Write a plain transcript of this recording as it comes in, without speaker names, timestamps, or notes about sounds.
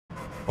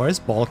Where is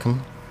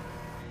Balkan?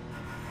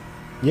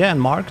 Yeah,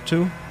 and Mark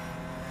too.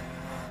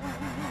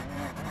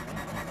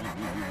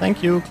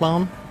 Thank you,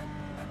 clown.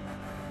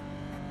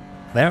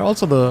 There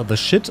also the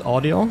shit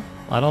audio.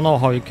 I don't know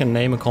how you can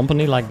name a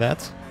company like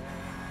that.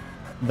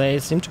 They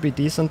seem to be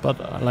decent,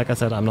 but like I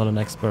said, I'm not an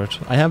expert.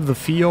 I have the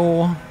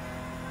FIO.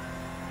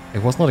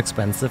 It was not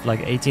expensive,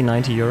 like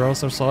 80-90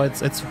 euros or so.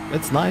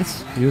 It's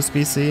nice.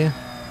 USB-C.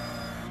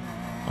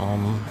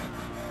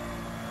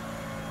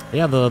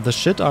 Yeah, the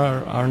shit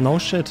are no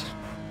shit.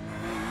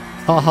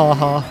 Ha ha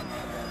ha.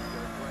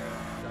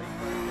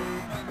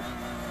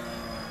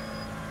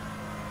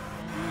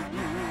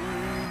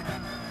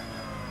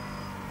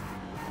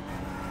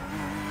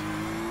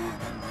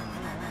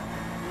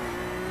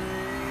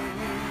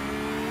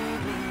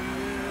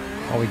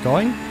 Are we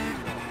going?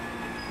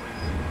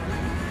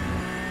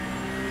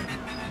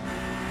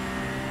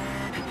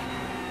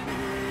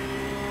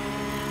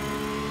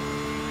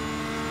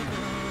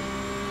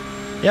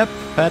 Yep,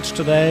 patch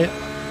today.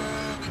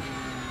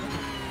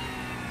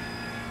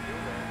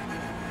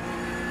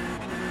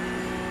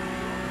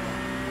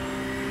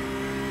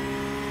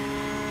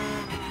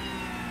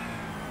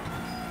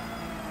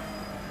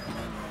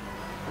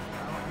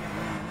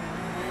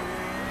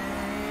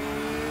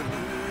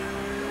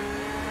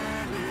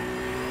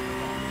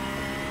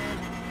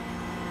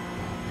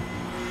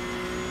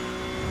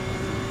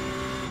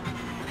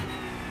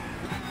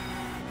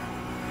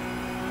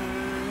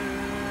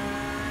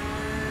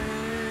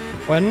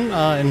 When?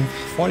 In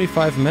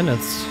 45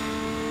 minutes.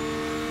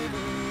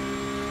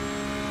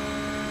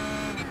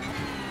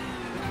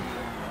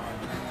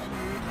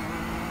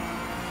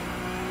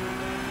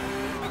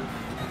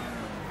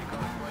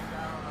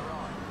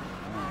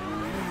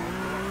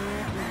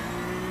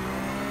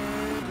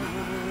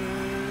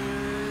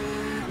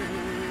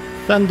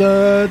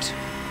 Standard!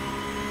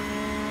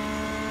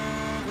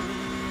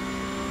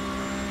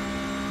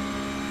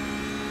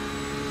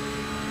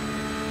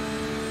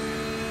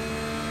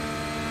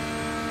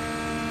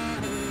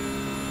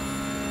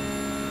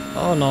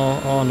 Oh no,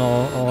 oh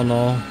no, oh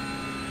no.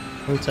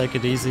 We'll take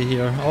it easy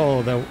here.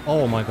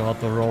 Oh my god,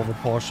 the Rover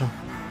Porsche.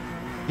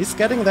 He's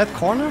getting that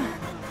corner?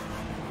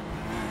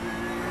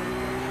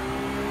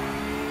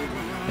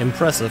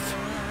 Impressive.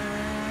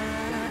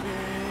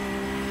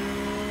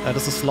 That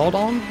is a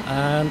slowdown,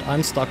 and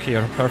I'm stuck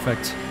here.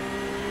 Perfect.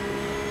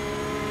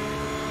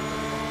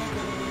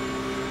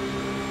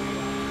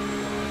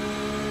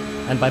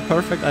 And by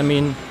perfect, I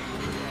mean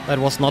that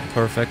was not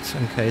perfect,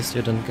 in case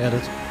you didn't get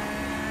it.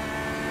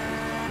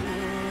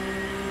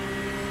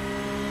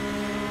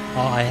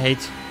 Oh, I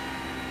hate...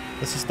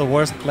 This is the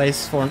worst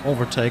place for an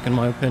overtake, in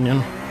my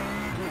opinion.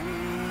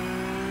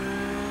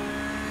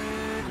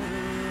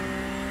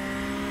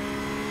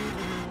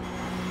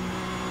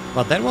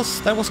 But that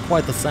was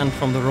quite the send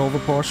from the Rover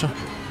Porsche.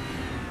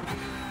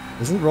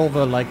 Isn't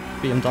Rover like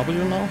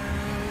BMW now?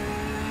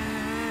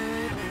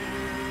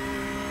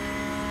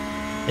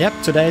 Yep,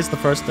 today is the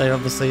first day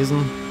of the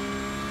season.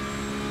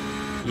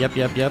 Yep.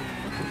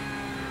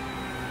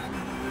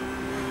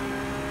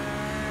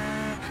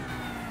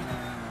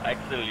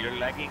 Axel, you're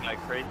lagging like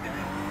crazy.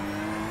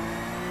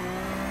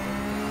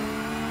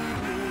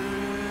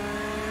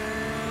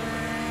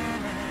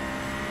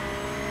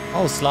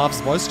 Oh,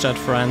 Slav's voice chat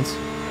friend.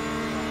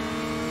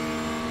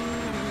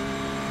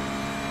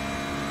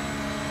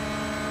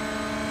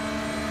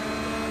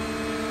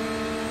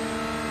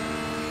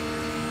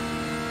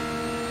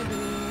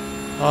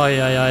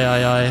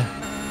 Ay.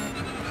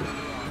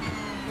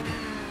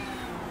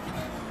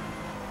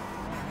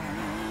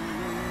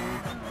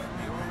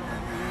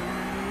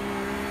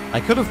 I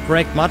could have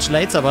braked much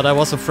later, but I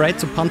was afraid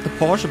to punt the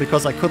Porsche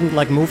because I couldn't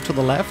like move to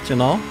the left, you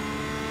know?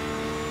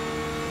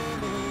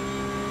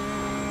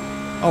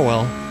 Oh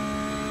well.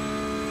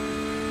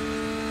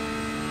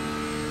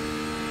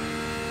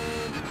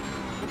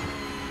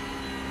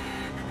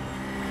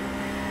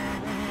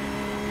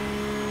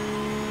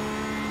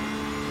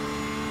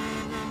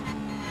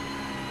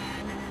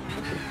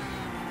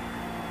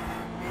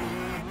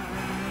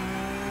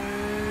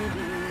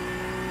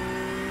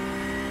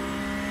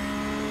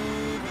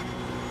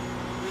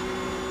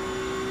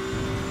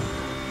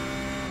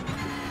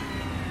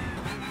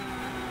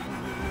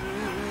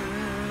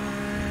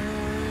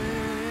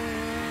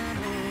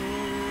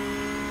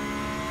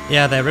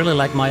 Yeah, they really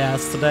like my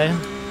ass today.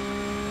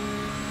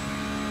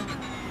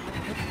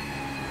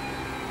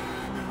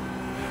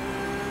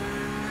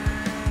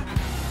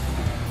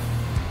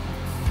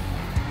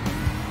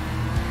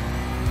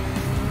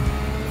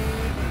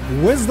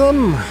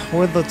 Wisdom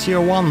with the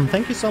tier 1.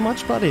 Thank you so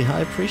much, buddy.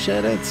 I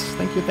appreciate it.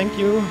 Thank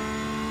you.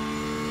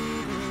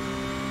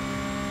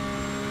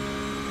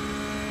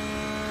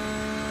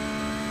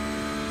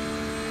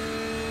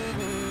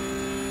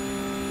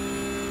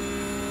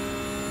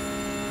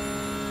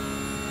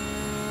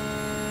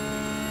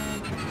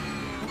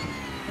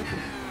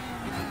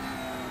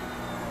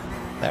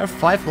 There are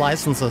 5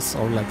 licenses,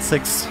 or like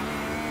 6,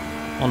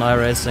 on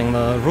iRacing.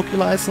 The rookie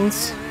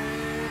license,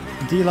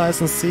 D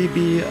license, C,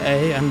 B,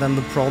 A, and then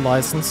the pro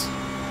license.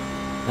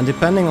 And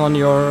depending on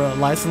your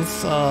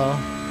license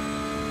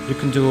You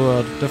can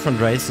do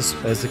different races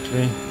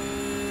basically.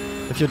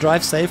 If you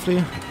drive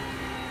safely,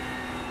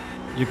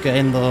 you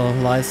gain the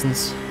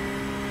license.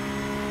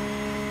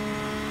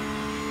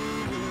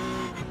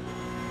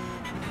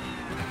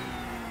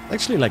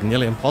 Actually, like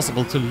nearly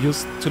impossible to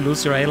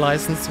lose your A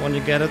license when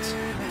you get it,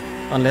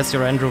 unless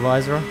you're Andrew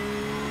Weiser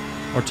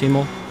or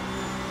Timo.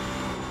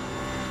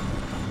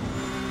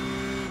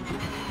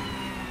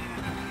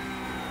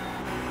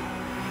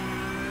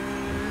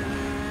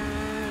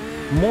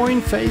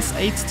 Moin Face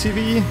 8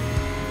 TV,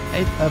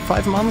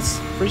 5 months,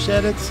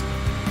 appreciate it.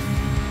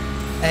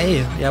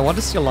 Hey, yeah, what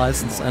is your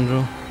license,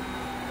 Andrew?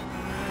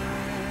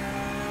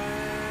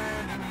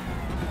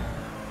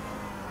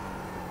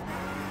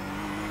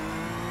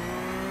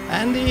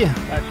 Andy!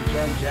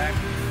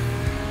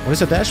 What is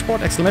your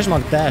dashboard? Exclamation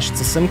mark dash,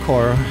 it's a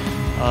SimCore,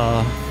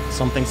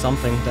 something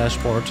something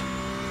dashboard.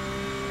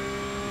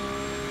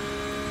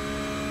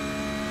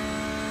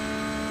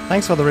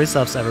 Thanks for the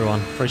resubs,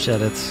 everyone,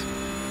 appreciate it.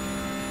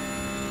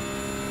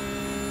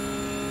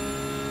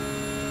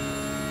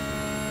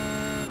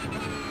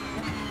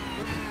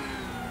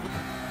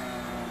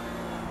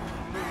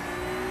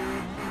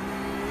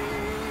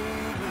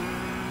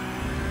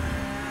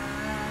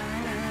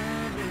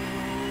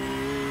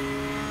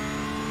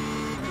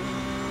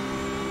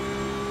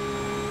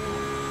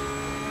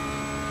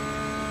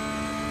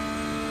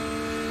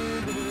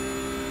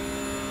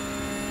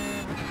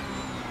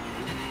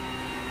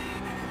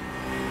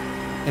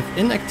 If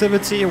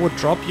inactivity would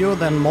drop you,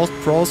 then most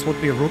pros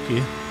would be a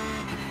rookie.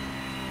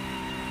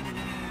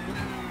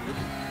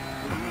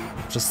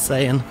 Just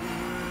saying.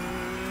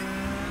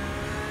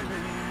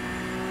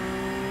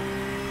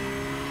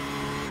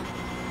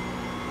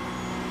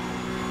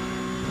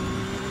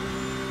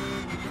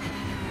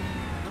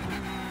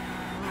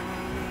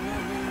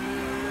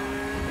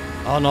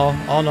 Oh no,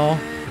 oh no.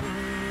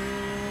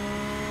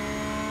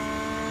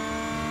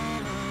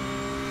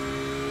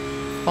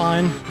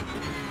 Fine.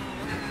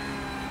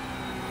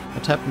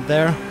 What happened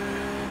there?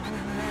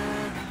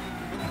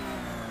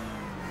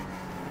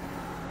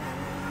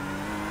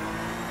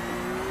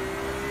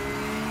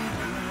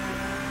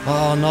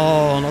 Oh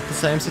no, not the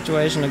same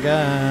situation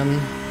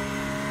again.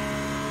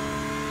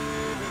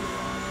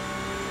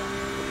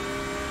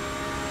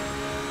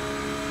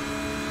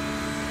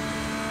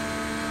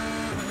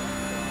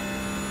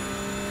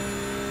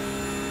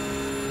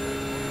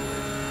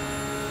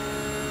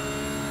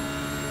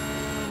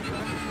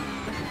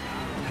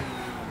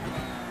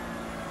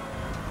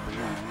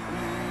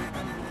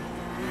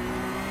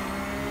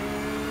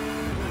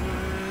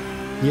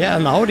 Yeah,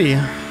 an Audi.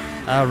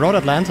 Road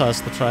Atlanta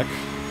is the track.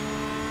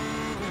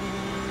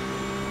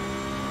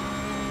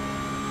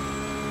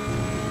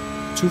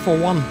 Two for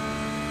one.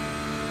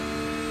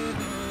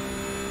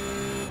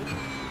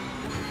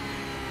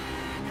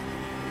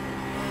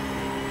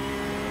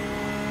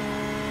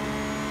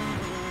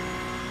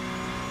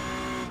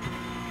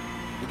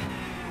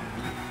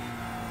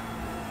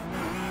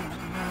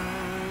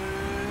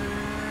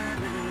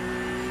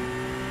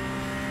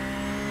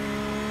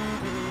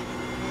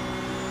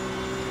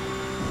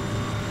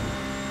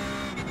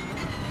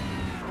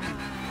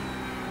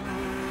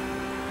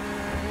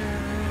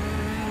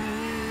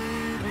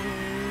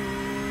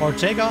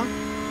 Ortega?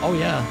 Oh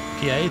yeah,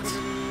 P8.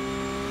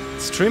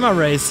 Streamer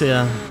race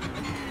here.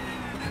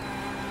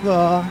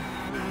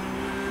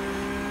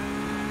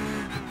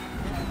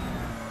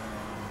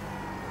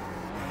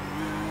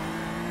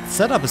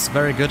 Setup is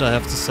very good, I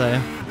have to say.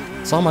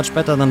 So much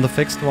better than the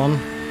fixed one.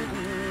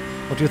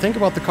 What do you think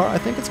about the car? I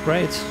think it's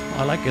great.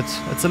 I like it.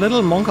 It's a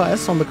little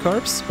Monka-S on the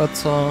curbs,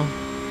 but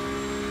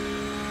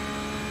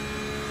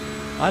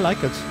I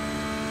like it.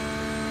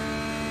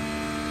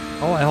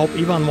 Oh, I hope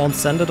Ivan won't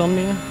send it on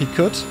me. He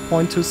could.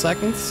 0.2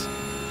 seconds.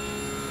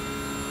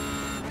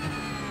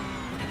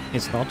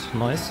 He's not.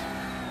 Nice.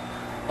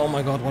 Oh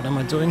my god, what am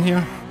I doing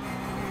here?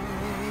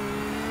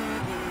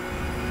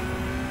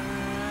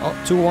 Oh,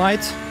 too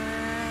wide.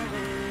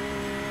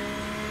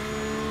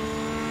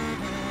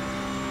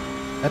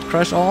 Head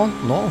crash all?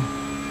 No.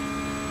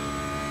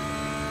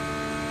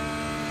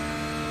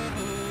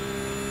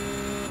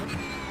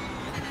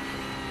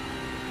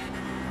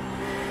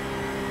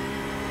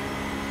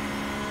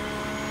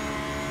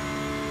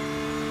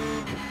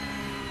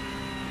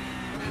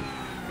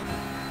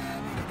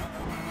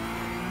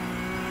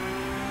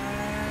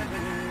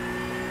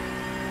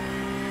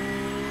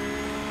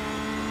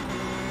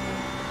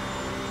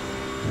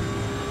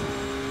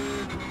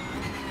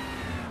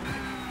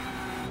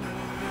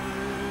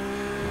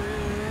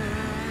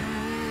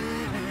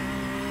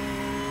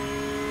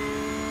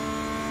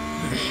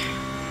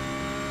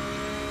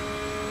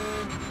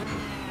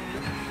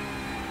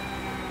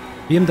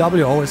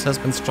 BMW always has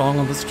been strong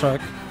on this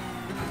track.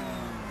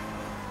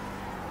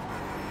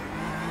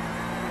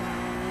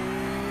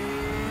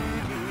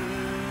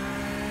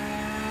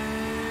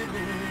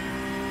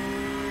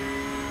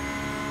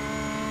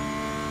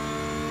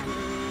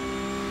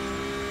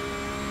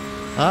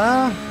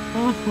 I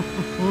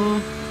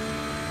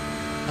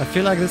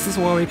feel like this is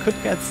where we could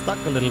get stuck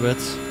a little bit.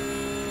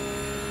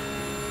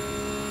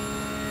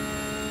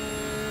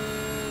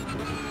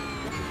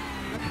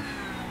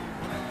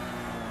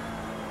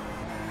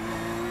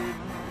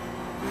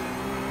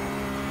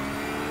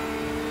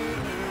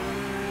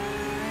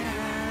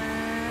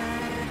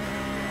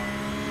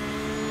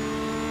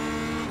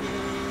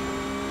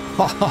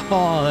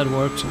 That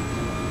worked.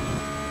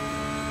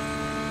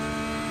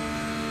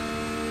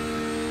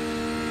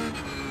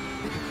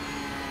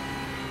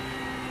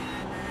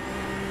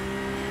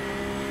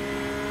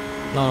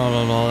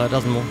 No, that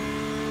doesn't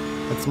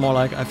move. It's more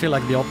like, I feel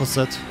like the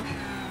opposite.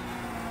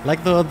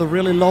 Like the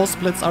really low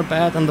splits are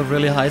bad and the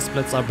really high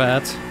splits are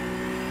bad.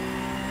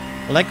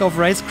 Lack of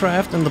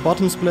racecraft in the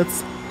bottom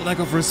splits, lack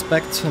of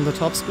respect in the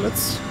top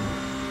splits.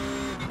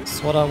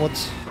 That's what I would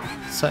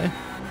say.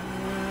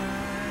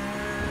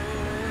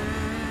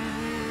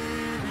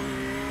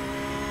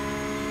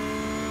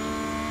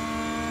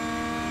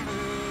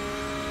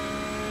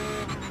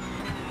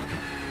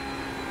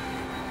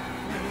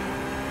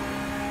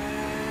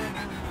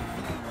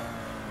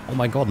 Oh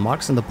my god,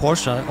 Mark's in the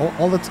Porsche.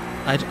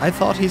 I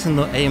thought he's in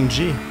the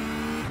AMG.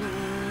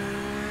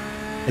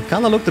 It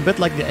kinda looked a bit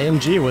like the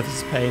AMG with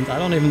his paint. I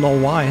don't even know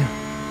why.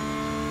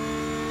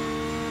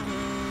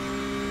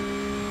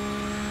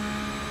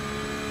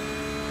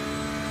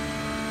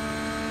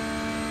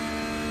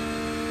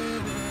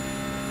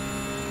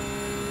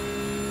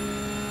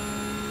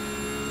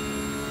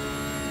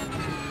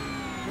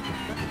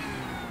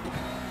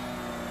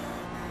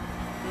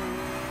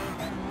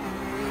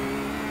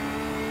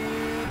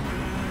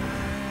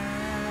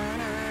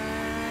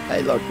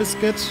 Hey Lord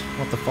Biscuit,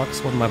 what the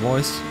fuck's with my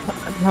voice?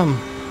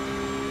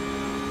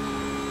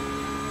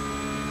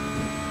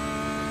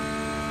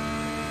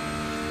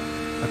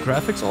 A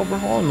graphics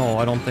overhaul? No,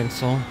 I don't think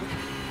so.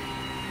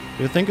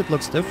 Do you think it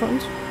looks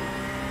different?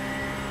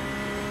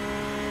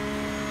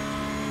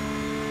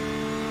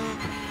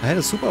 I had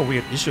a super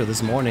weird issue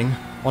this morning.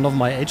 One of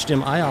my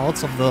HDMI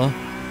outs of the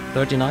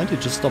 3090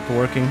 just stopped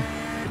working.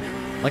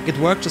 Like it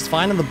worked just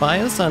fine in the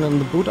BIOS and in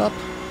the boot up.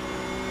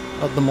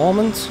 At the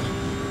moment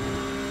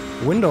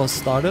Windows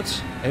started,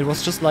 it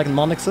was just like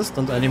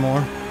non-existent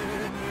anymore.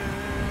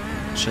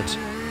 Shit.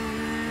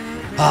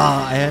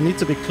 I need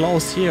to be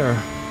close here.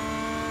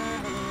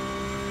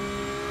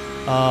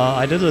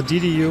 I did a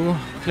DDU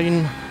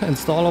clean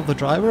install of the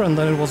driver and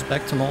then it was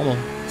back to normal.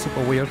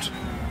 Super weird.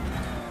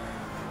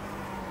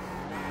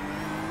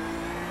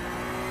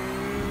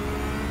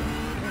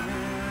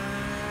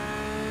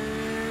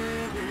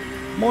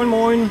 Moin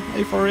moin,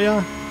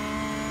 Euphoria.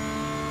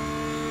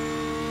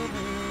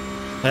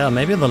 Yeah,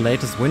 maybe the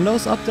latest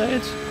Windows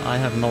update? I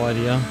have no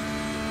idea.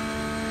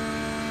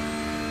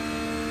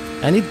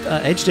 I need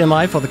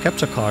HDMI for the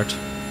capture card,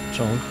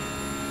 John.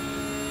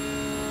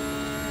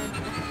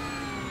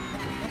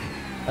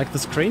 Like the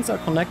screens are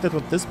connected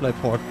with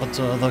DisplayPort, but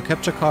the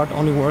capture card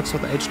only works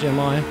with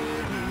HDMI.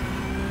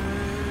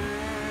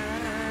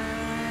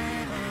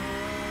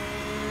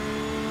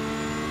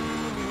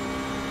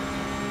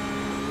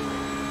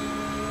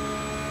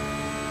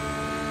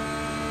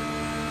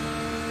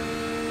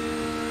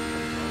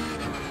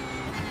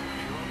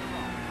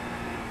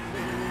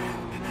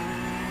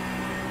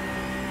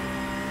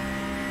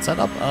 Set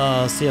up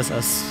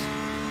CSS.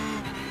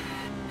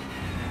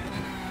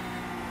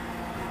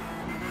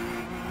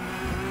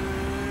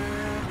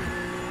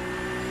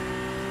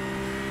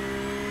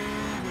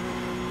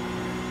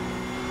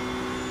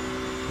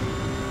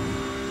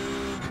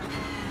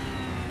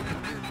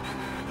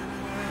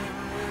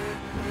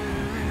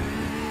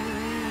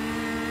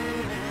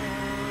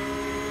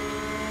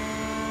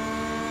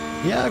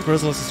 Yeah,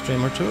 Grizzle's a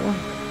streamer too.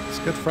 He's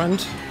a good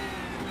friend.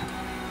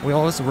 We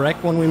always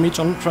wreck when we meet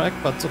on the track,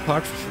 but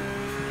apart from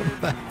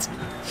that.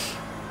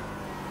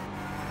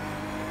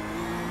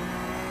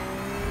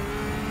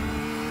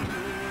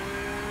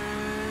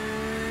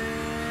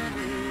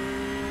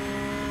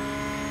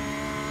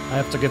 I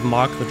have to give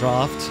Mark the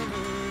draft.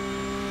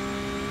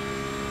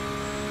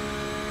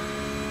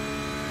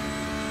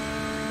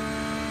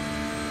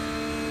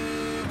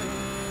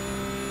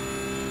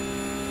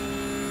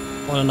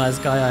 What a nice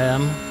guy I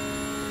am.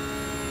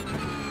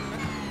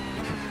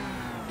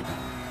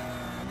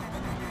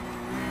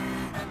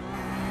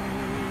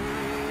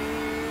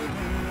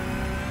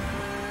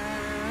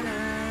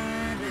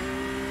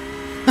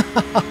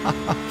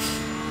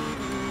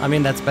 I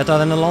mean, that's better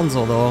than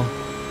Alonso, though.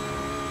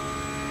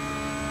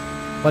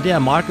 But yeah,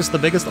 Mark is the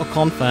biggest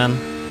Ocon fan.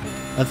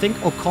 I think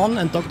Ocon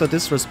and Dr.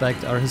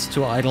 Disrespect are his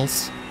two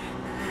idols.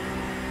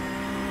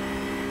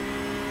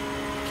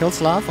 Kill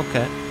Slav?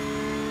 Okay.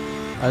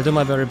 I'll do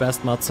my very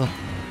best, Matze.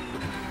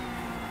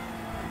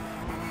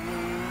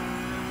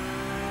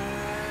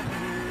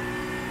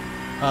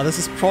 This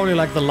is probably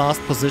like the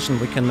last position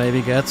we can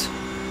maybe get.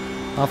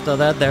 After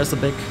that, there's a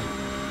big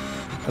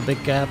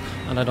gap,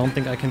 and I don't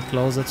think I can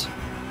close it.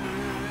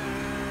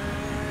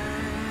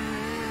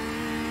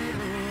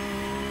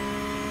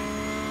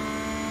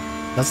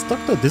 Does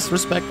Dr.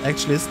 Disrespect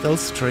actually still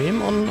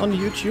stream on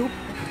YouTube?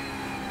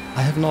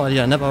 I have no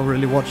idea, I never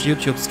really watch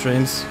YouTube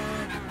streams.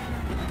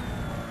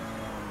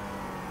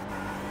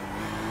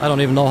 I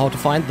don't even know how to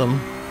find them.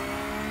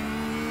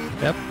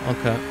 Yep,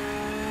 okay.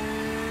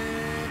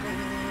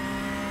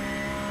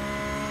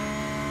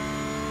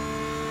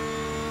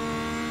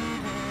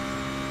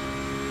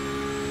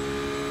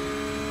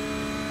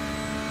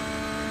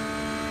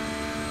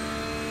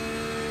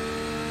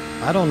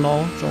 I don't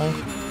know, John.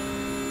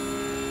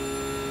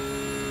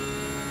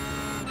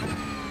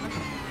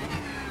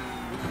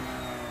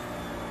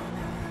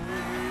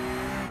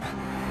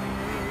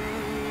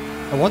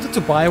 I wanted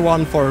to buy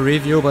one for a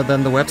review, but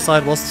then the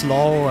website was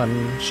slow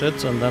and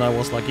shit, and then I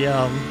was like,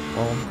 yeah,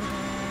 well,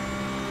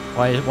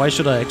 why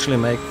should I actually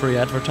make free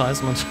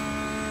advertisement?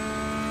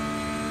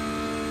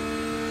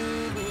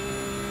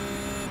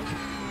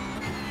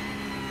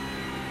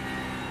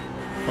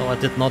 So I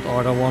did not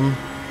order one.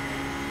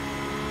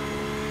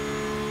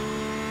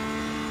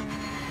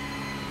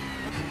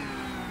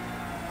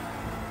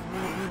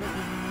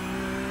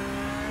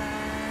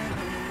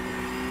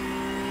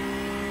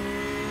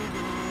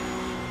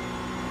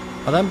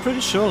 But I'm pretty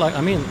sure, like, I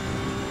mean,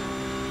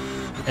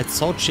 it's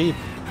so cheap.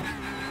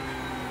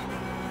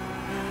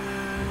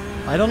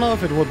 I don't know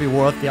if it would be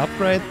worth the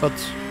upgrade, but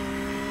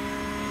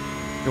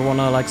you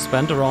wanna like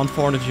spend around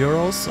 400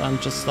 euros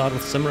and just start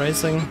with sim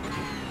racing.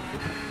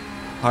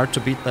 Hard to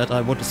beat that,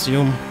 I would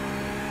assume.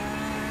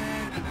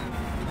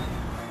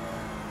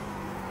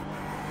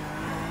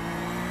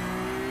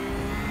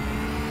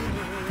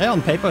 Yeah,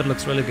 on paper it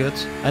looks really good.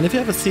 And if you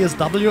have a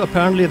CSW,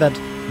 apparently that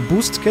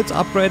boost kit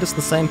upgrade is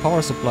the same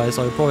power supply,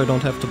 so you probably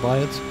don't have to buy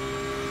it.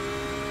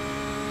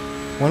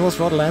 When was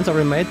Rod Atlanta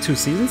remade? 2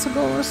 seasons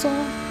ago or so?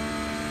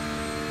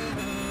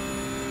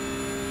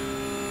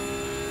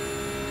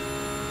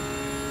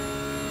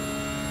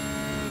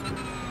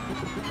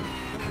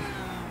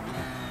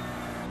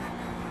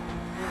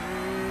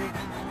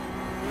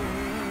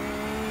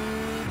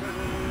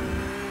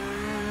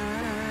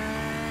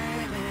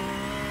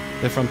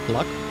 Different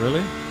plug,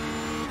 really?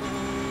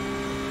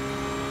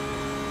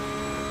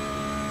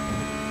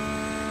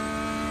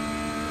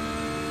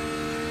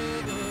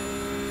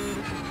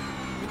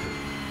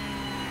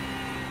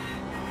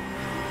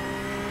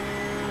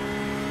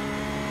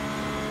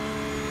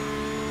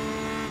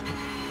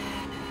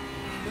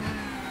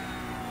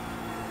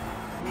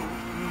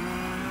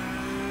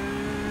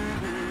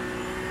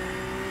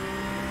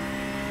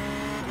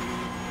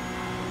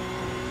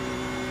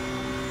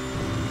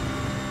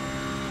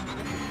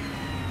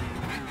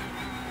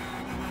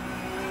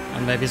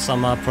 And maybe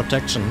some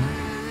protection.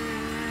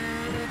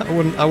 I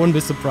wouldn't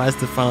be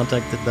surprised if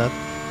Fanatec did that.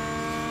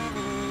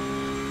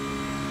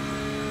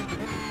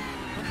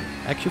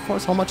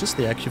 AccuForce? How much is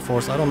the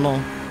AccuForce? I don't know.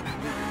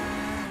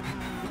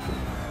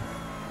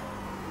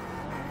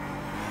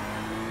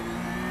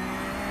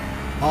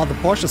 Oh, the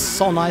Porsche is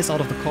so nice out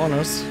of the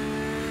corners.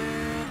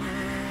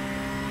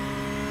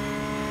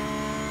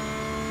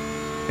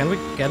 Can we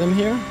get him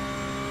here?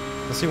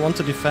 Does he want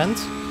to defend?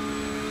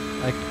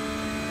 Like,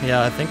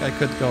 yeah, I think I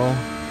could go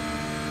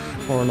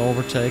for an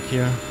overtake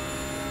here.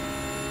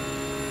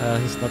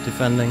 He's not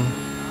defending.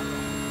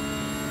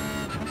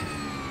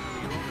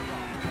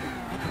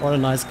 What a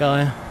nice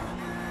guy.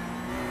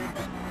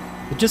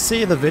 Did you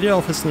see the video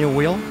of his new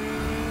wheel?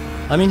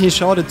 I mean, he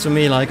showed it to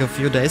me like a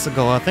few days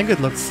ago. I think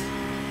it looks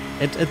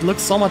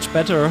so much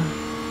better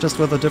just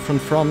with a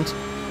different front.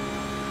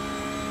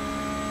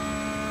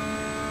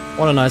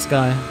 What a nice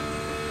guy.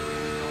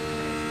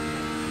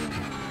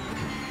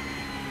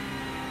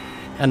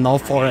 And now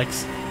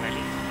 4X.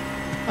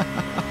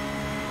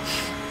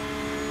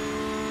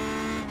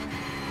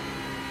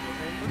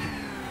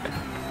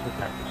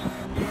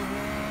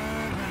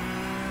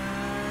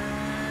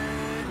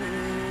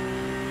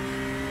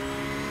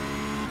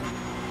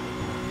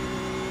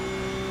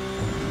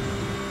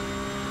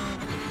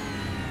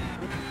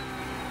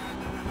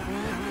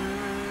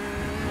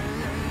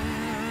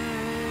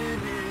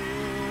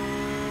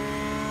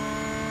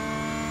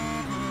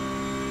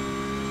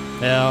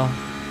 Yeah.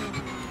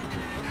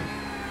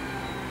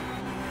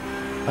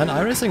 And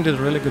iRacing did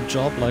a really good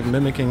job, like,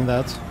 mimicking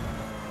that.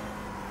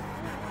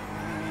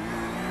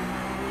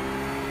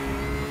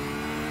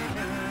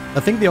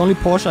 I think the only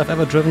Porsche I've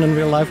ever driven in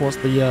real life was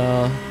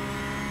the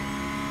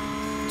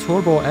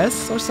Turbo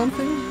S or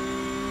something.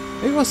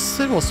 It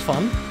was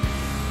fun.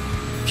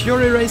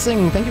 Fury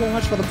Racing, thank you very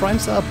much for the Prime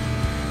sub.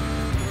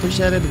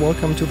 Appreciate it.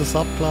 Welcome to the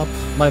sub club.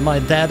 My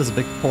dad is a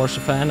big Porsche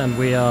fan, and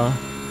we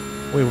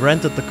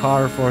rented the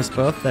car for his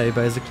birthday,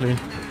 basically.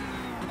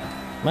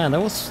 Man,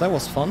 that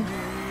was fun.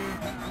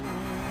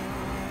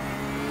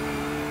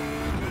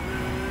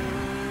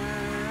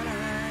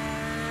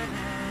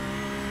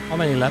 How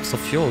many laps of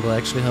fuel do I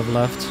actually have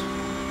left?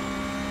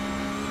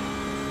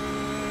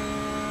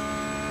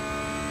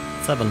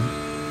 7.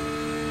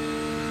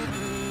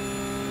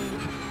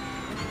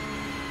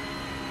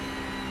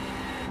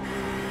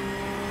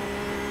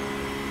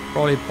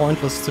 Probably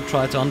pointless to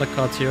try to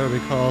undercut here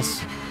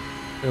because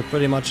we're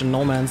pretty much in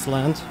no man's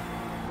land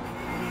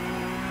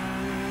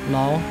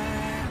now.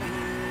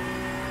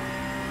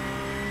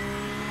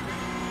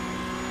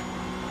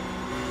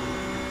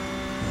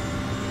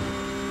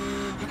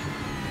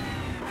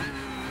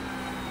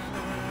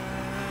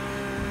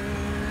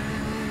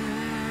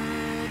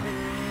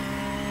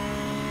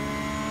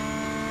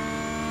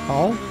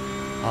 How?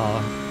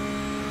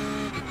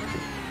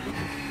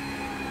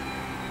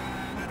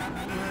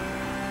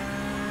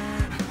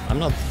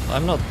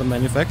 I'm not the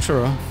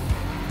manufacturer.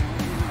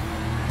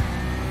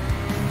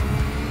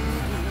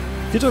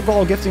 Tito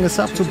Goal gifting a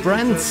sub to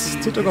Brands.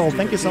 Tito Goal,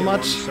 thank you so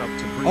much.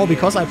 Oh,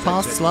 because I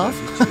passed Slav?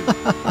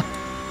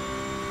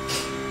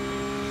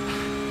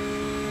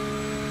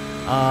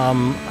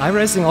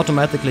 iRacing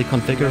automatically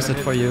configures it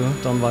for you,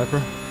 Don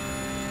Viper.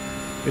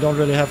 We don't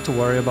really have to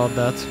worry about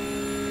that.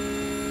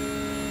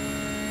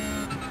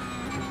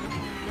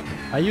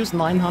 I use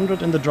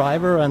 900 in the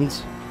driver and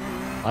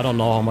I don't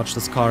know how much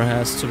this car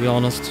has, to be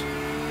honest.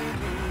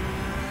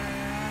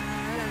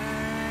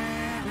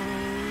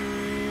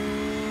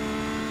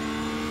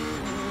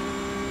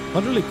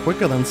 Not really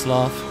quicker than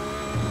Slav.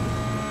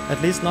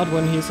 At least not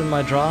when he's in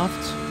my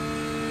draft.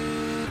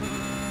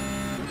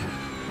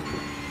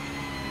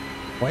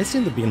 Why is he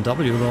in the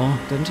BMW though?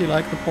 Didn't he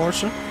like the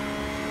Porsche?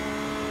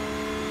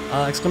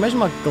 Exclamation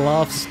mark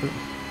gloves.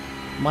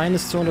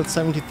 Minus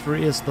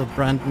 273 is the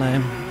brand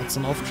name. It's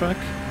an off track.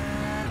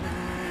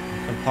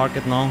 You can park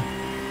it now.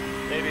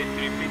 David,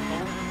 3 feet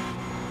more.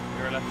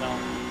 You're left down.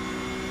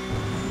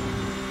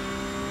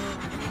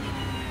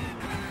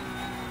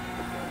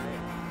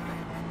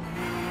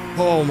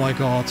 Oh my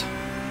god.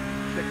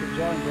 Stick a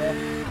joint, bro.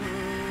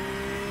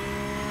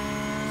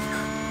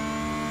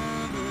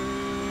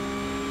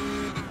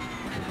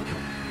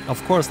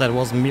 Of course that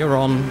was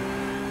Miron.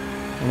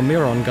 The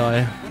Miron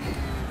guy.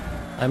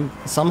 I'm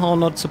somehow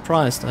not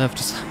surprised, I have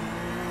to say.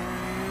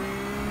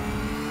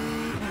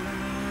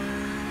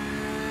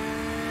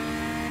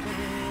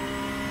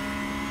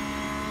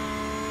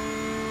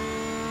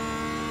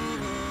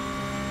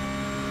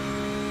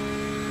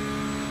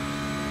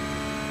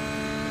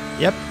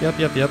 Yep.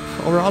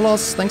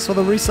 Oralos, thanks for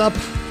the resub.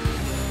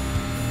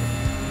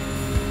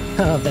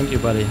 Thank you,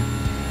 buddy.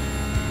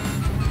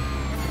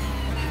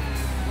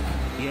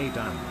 Yay,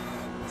 Dan.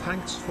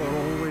 Thanks for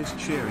always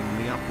cheering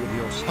me up with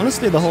your streams.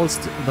 Honestly, the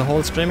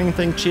whole streaming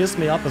thing cheers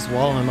me up as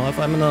well. You know, if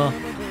I'm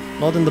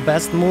not in the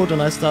best mood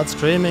and I start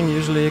streaming,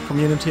 usually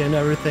community and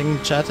everything,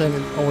 chatting,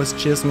 it always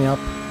cheers me up.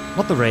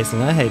 Not the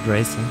racing, I hate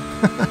racing.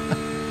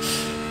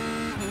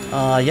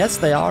 Yes,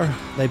 they are.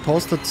 They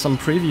posted some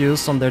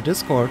previews on their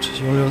Discord,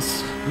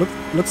 Julius.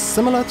 Looks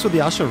similar to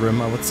the Usher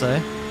Rim, I would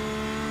say.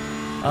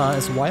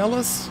 It's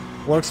wireless,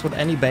 works with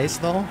any base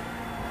though.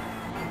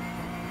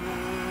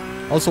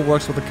 Also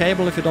works with a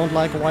cable if you don't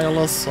like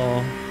wireless, so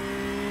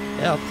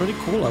yeah, pretty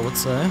cool I would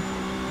say.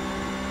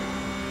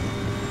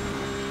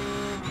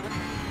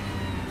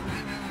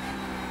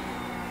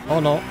 Oh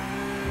no.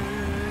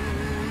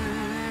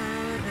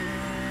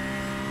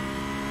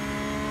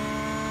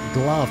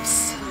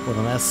 Gloves with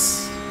an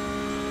S.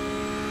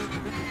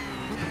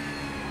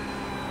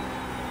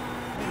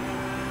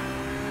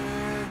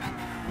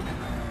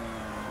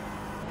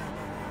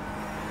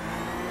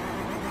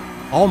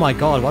 Oh my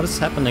god, what is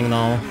happening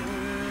now?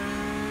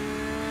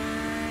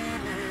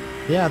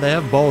 Yeah, they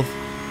have both.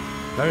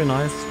 Very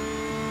nice.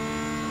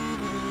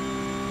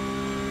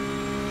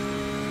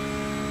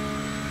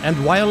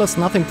 And wireless,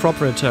 nothing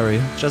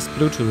proprietary, just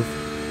Bluetooth.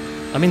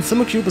 I mean,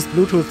 Simucube is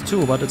Bluetooth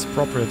too, but it's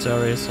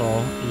proprietary,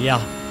 so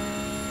yeah.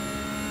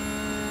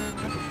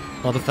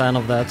 Not a fan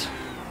of that.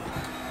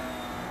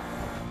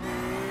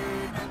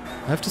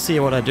 I have to see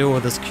what I do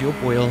with this cube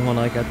wheel when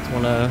I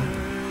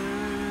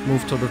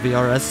move to the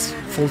VRS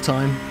full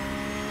time.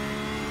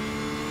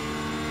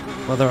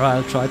 Whether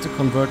I'll try to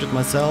convert it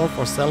myself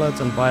or sell it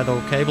and buy the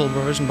cable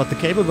version, but the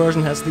cable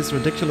version has these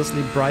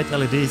ridiculously bright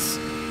LEDs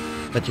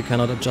that you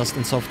cannot adjust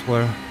in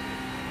software.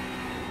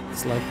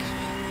 It's like,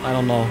 I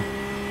don't know.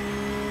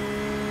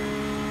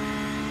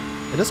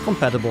 It is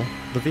compatible.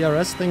 The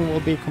VRS thing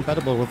will be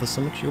compatible with the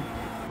Simucube.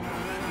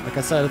 Like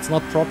I said, it's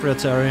not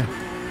proprietary.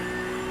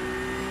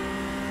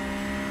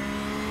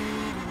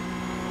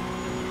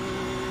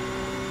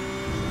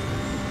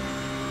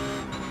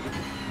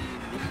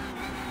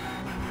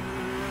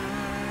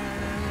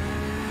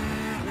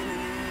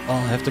 Oh,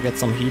 I have to get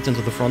some heat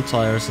into the front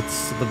tires.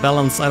 It's the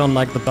balance. I don't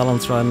like the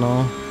balance right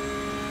now.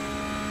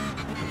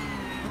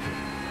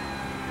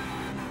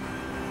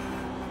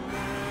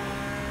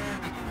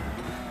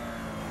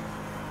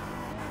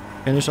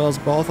 Can you show us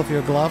both of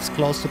your gloves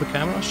close to the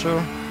camera?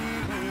 Sure.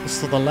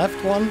 This is the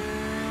left one.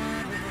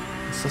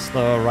 This is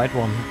the right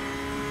one.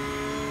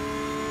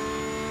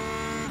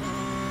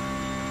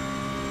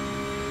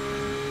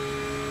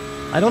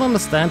 I don't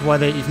understand why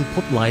they even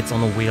put lights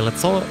on the wheel.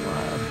 It's so...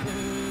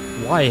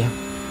 why?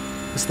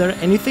 Is there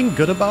anything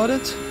good about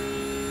it?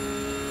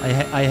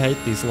 I hate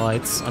these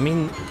lights. I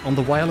mean, on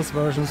the wireless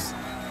versions,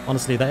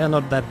 honestly, they are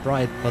not that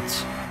bright,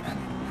 but...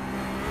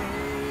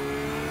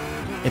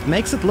 it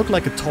makes it look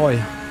like a toy.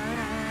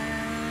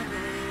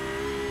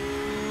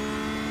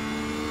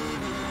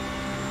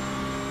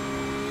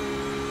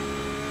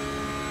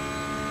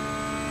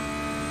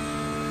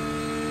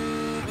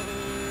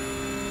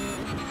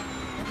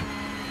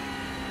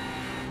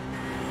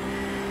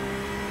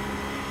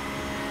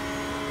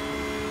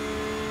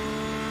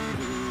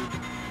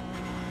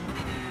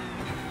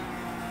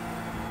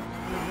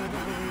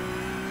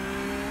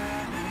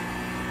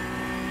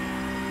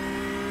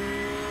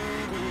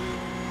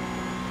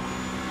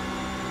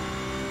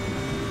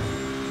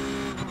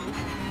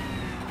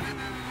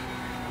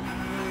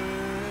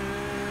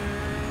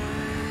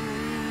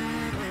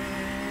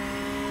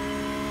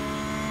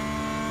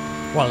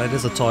 Well, it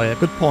is a toy.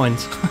 Good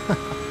point.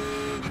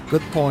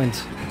 Good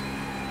point.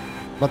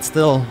 But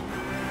still.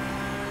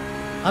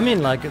 I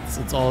mean, like,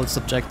 it's all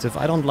subjective.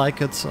 I don't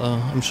like it.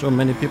 I'm sure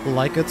many people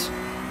like it.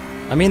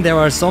 I mean, there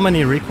are so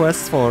many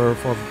requests for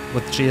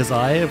with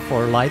GSI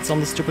for lights on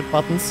the stupid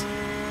buttons.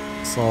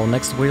 So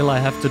next wheel I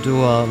have to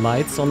do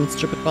lights on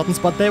stupid buttons,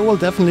 but they will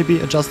definitely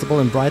be adjustable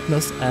in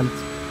brightness and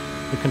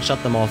you can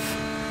shut them off.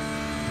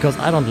 Because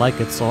I don't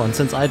like it, so, and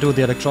since I do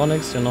the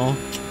electronics, you know,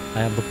 I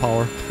have the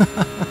power.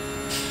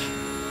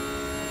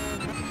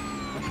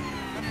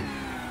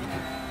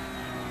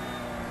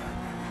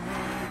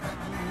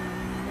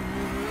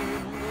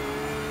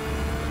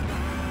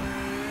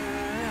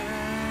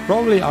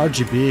 Probably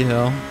RGB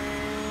here.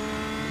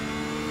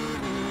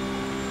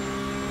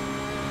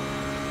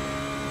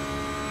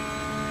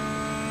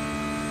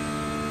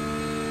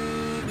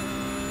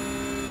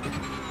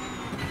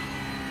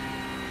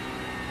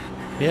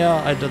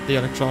 Yeah, I did the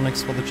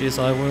electronics for the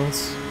GSI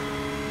wheels.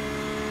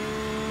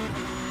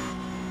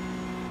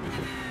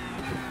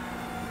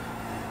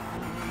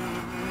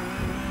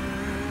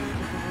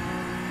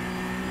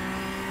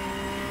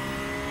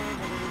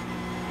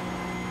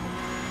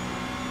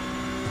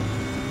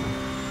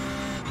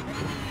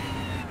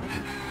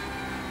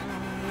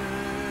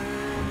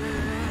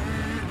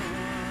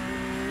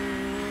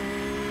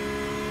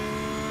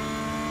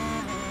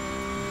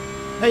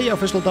 Hey,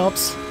 official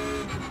dubs!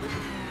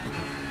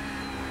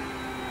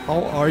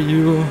 How are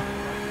you?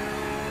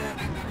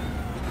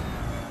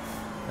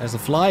 There's a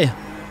fly.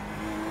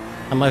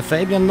 Am I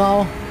Fabian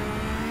now?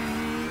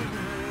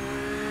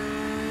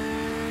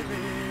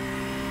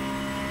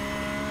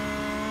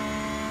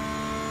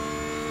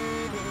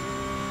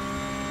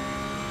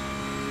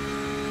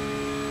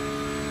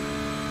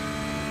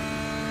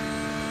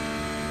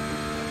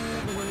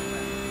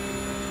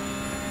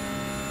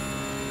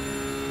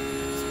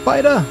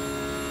 Spider!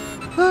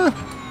 Ah,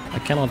 I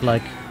cannot,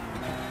 like,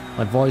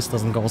 my voice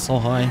doesn't go so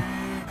high.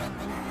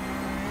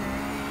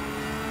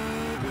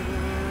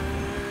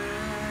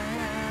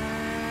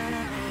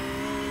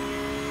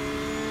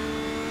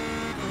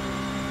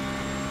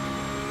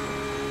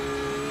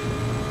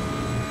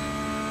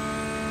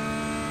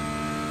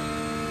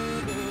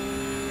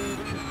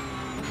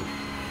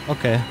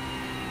 Okay,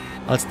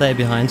 I'll stay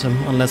behind him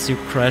unless he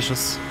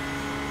crashes.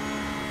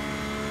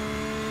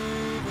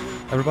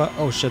 Everybody,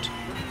 oh shit,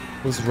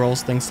 who's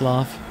roasting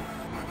Slav?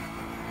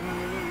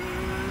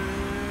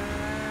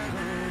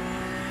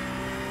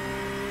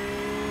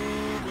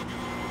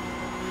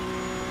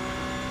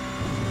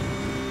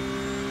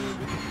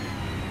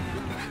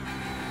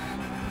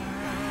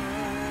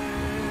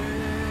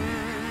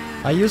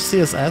 I use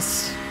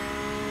CSS.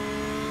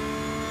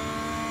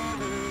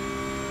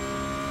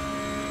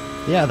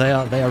 Yeah, they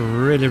are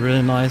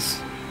really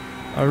nice.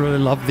 I really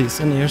love these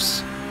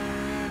in-ears.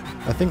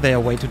 I think they are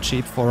way too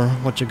cheap for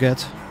what you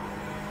get.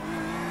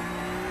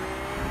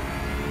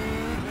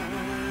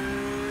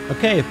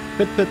 Okay,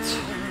 pit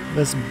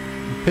this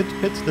pit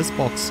this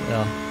box.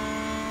 Yeah,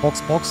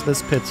 box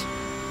this pit.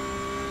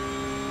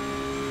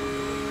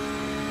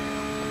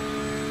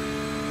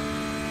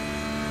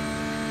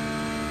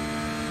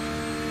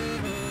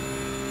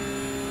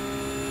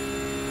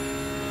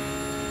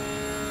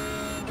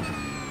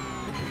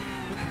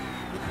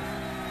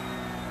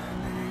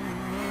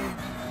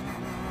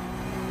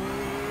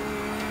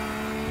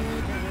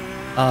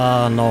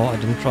 No, I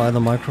didn't try the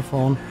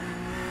microphone.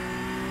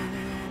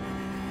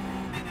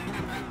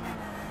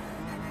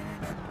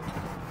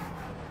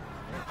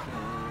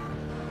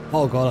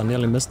 Oh god, I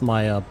nearly missed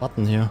my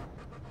button here.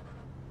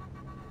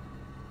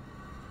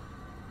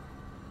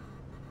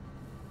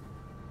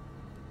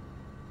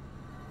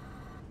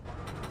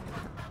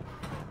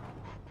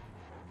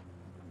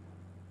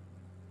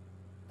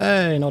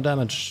 Hey, no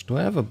damage. Do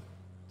I have a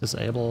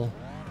disable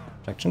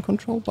traction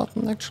control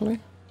button actually?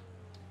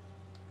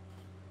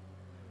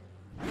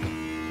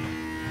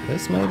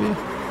 This maybe?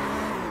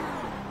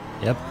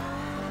 Yep.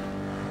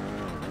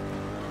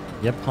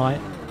 Yep, hi.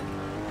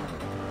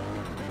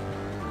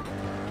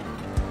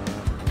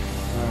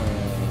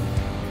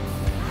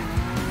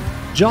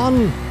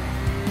 John!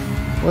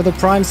 With a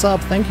Prime sub,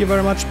 thank you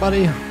very much,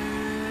 buddy.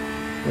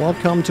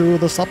 Welcome to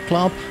the sub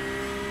club.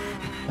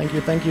 Thank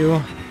you, thank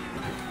you.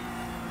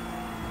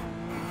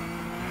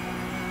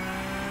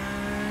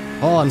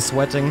 Oh, I'm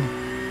sweating.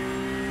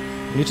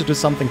 Need to do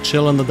something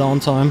chill in the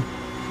downtime.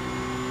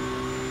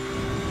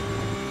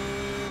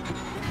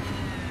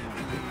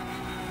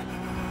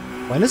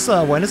 When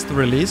is the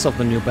release of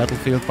the new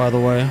Battlefield, by the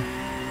way?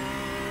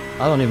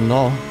 I don't even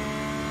know.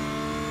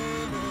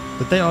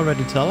 Did they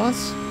already tell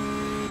us?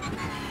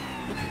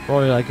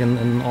 Probably like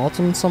in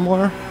autumn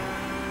somewhere?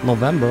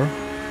 November?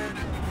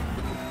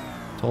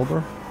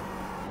 October?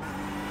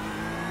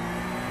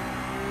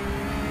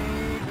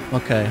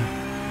 Okay.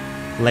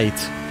 Late.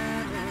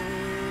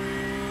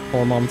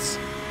 4 months.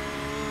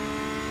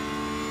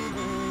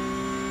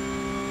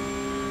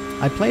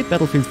 I played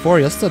Battlefield 4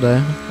 yesterday.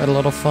 Had a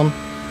lot of fun.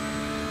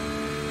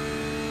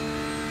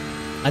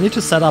 I need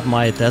to set up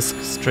my desk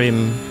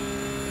stream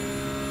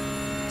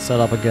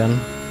setup again.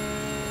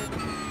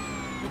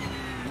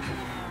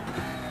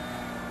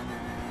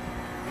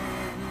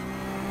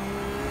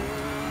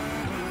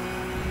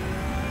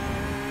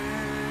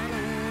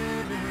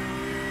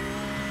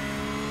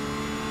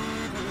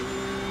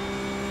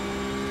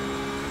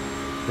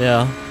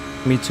 Yeah,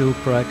 me too,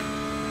 Craig.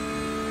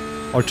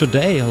 Or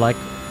today, like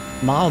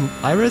now,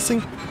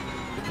 iRacing.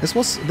 This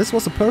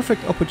was a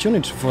perfect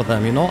opportunity for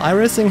them, you know.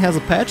 iRacing has a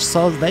patch,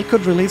 so they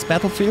could release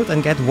Battlefield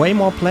and get way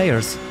more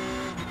players.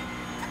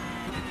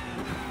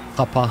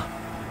 Papa.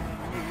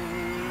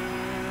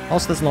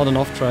 How's this not an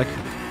off-track?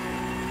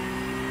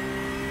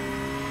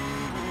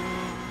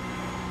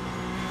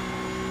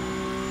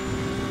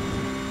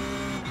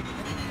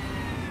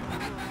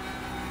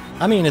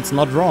 I mean, it's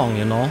not wrong,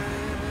 you know.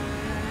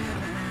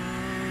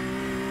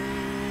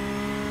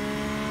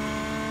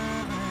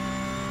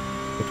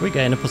 Did we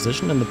gain a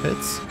position in the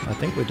pits? I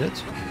think we did.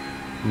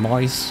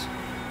 Nice.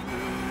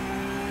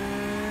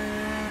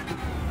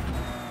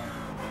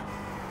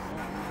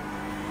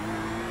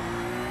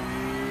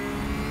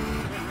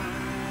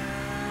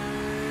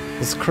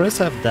 Does Chris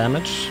have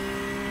damage?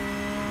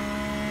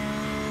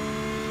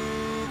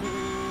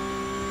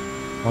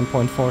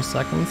 1.4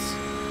 seconds.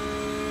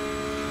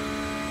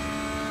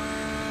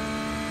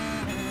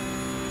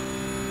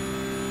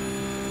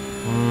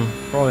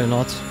 Probably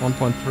not.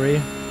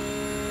 1.3.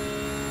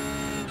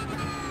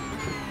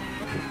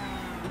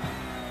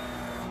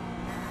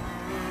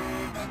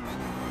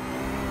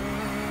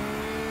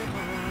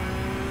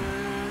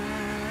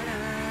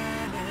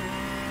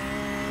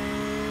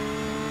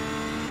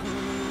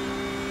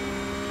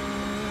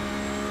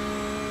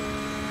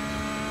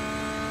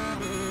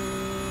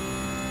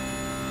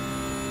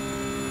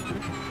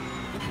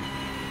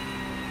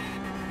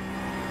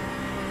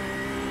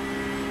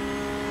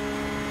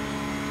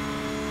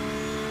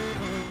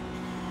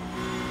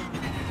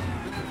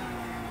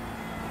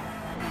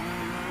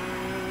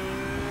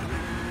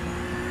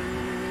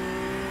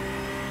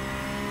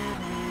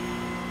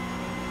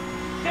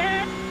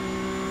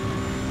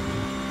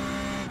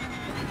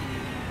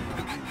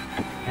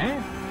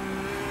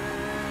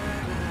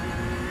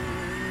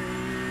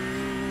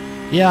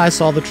 Yeah, I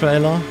saw the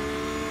trailer.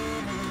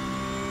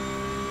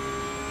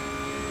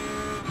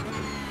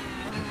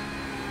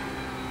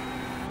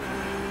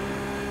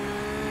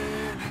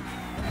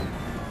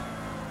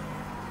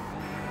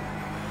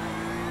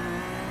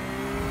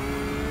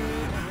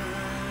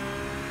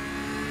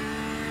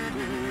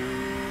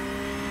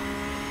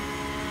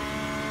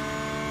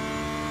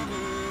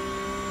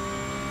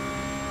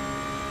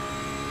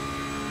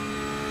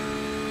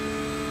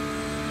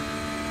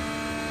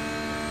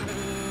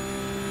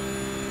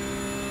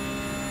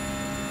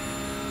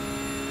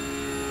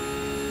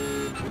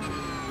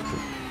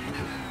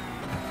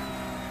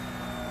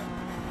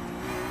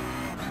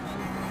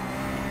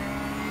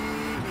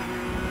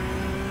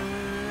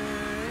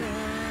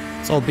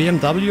 So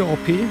BMW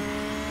OP.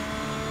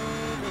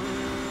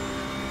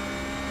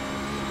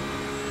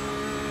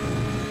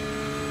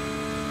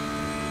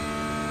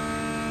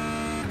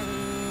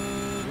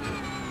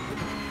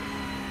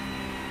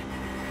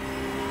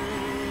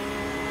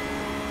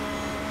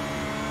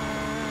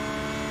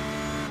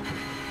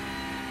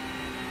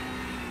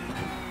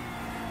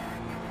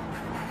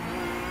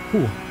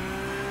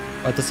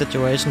 Quite the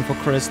situation for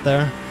Chris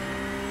there.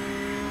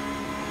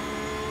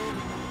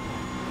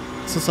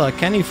 This is a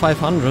Kenny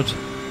 500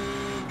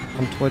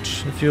 on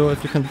Twitch, if you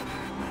can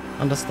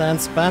understand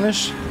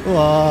Spanish.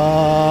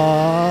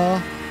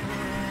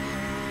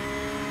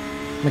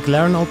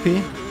 McLaren OP?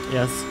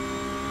 Yes.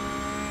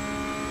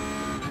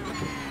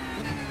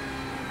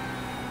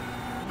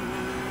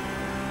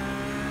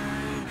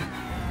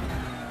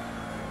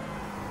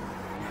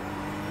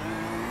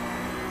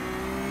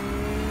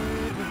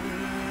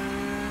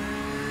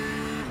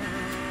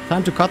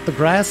 Time to cut the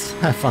grass.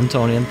 Have fun,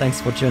 Tony, and thanks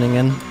for tuning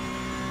in.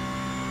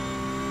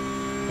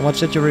 How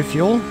much did you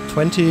refuel?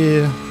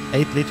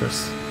 28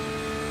 liters.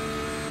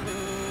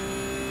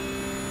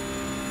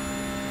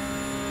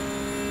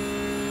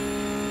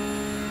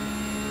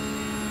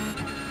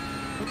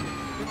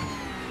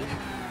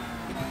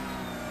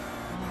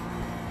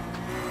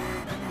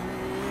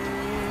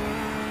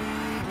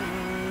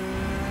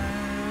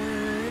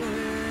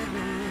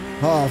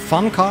 Oh,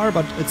 fun car,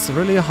 but it's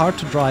really hard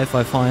to drive,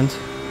 I find.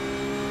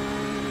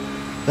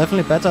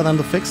 Definitely better than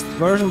the fixed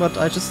version, but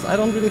I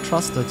don't really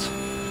trust it.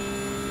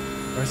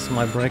 Where's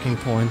my braking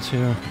point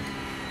here?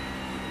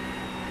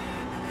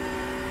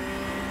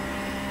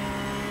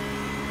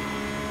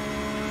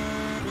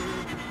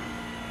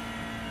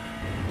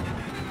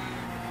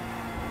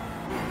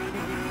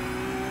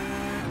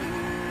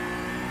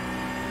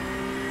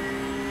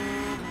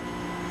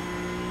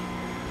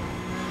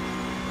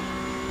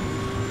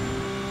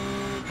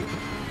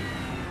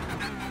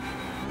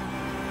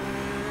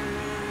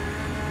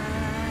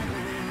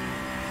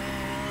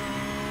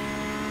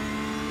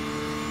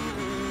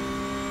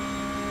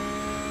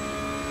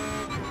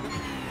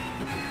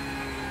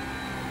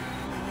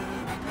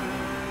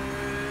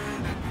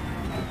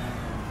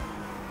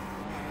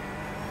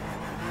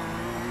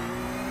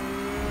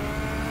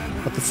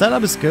 But the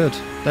setup is good.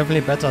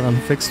 Definitely better than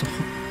the fixed one.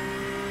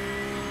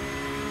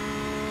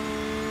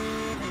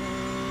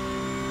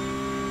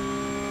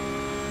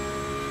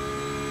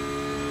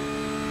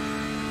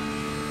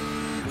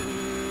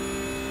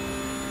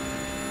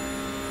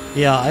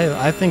 Yeah,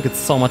 I think it's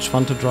so much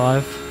fun to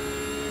drive.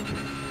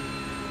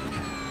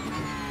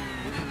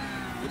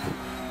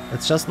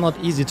 It's just not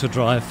easy to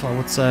drive, I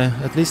would say.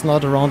 At least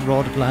not around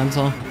Road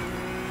Atlanta.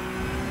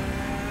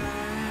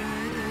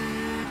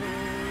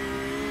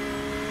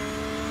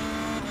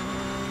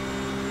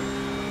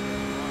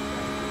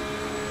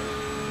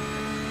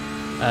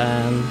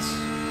 And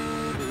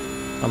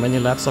how many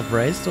laps of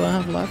race do I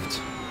have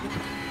left?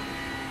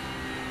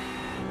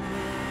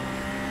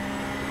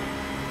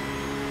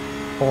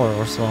 Four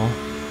or so.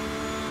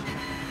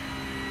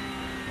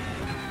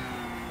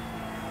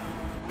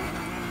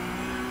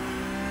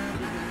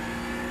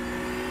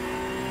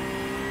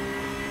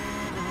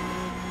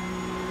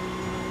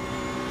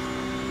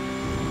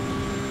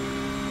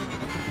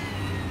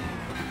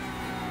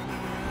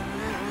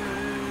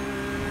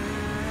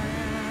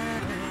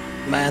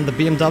 Man, the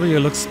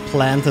BMW looks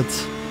planted.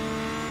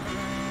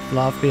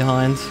 Love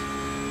behind.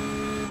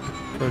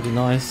 Pretty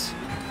nice.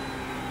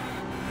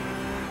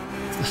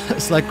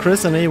 It's like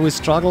Chris and me, we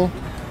struggle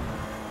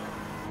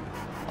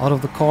out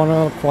of the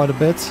corner quite a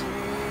bit.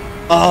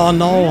 Oh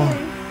no!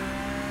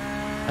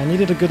 I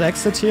needed a good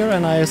exit here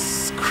and I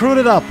screwed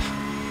it up.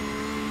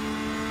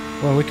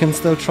 Well, we can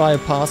still try a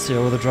pass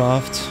here with a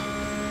draft.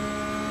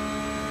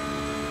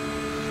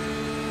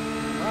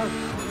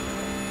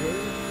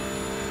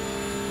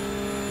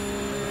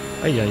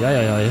 Ay, ay, ay,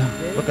 ay,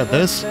 ay. Look at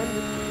this.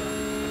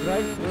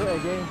 Right through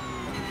again.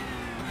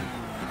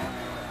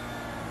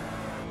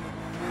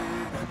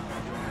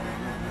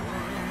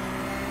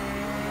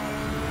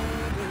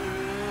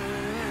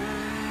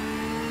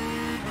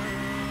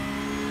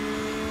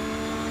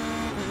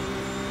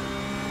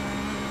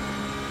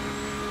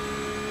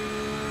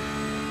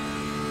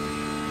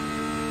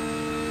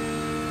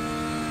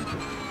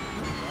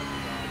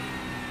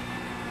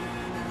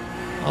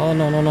 Oh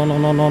no no no no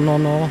no no no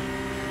no.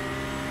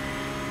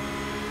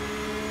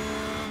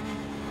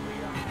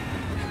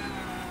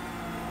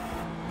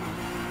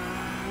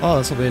 Oh,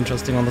 this will be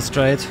interesting on the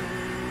straight.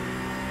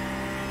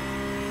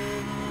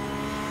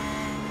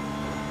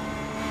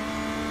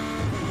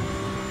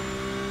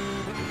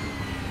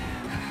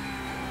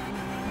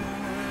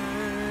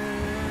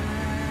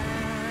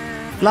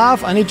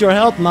 Flav, I need your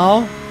help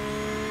now.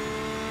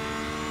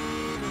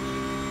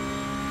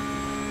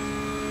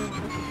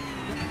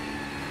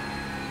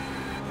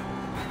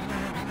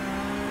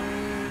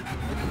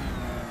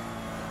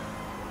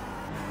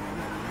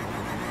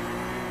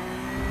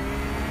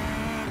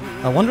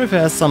 I wonder if he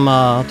has some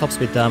top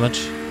speed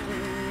damage.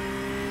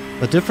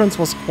 The difference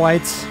was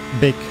quite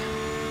big.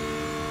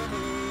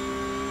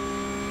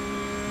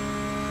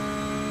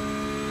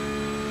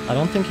 I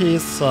don't think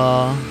he's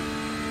not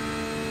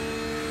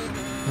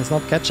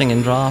catching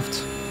in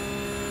draft.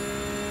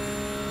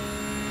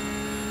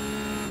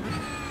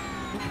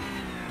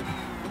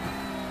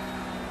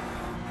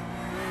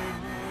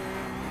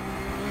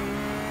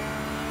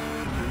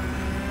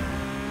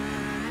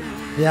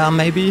 Yeah,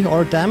 maybe,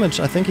 or damage.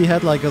 I think he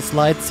had like a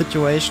slight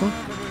situation.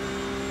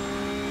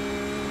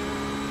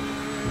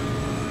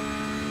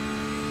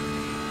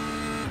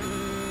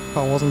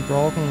 Car wasn't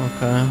broken,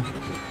 okay.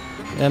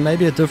 Yeah,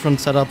 maybe a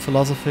different setup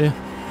philosophy.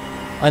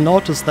 I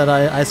noticed that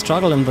I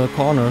struggle in the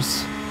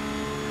corners.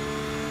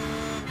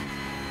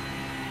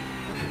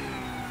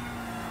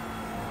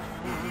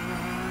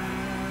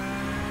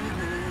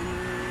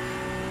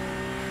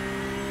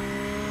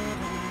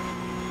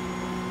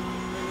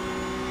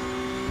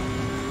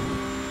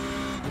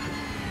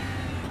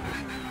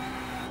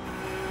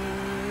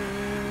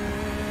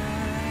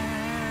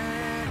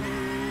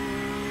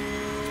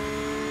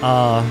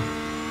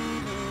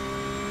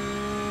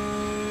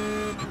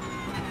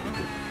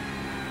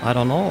 I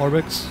don't know,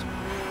 Oryx.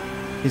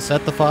 He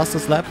set the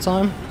fastest lap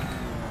time.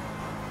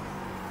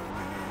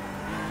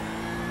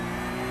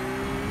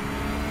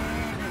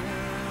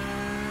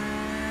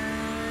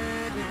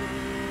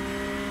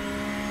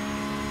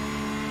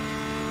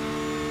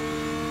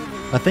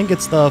 I think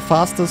it's the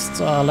fastest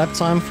lap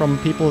time from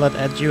people that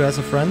add you as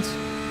a friend.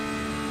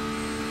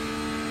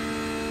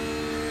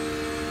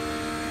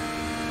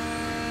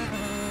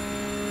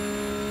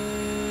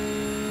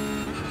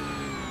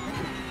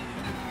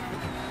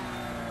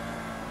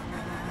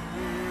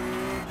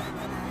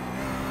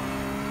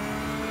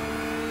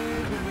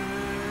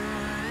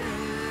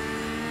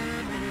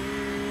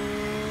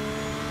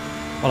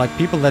 Or like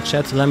people that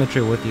share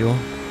telemetry with you.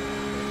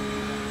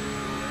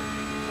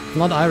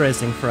 Not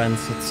iRacing friends,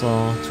 it's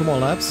 2 more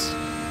laps.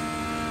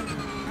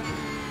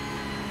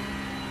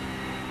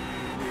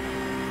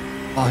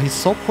 Oh, he's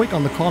so quick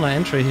on the corner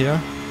entry here.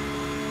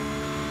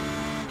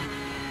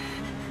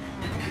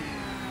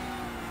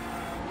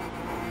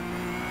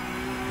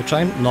 You're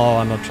trying? No,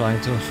 I'm not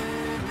trying to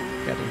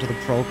get into the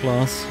pro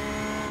class.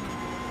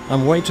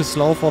 I'm way too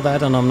slow for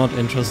that and I'm not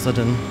interested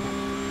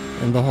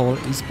in the whole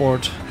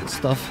esport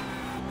stuff.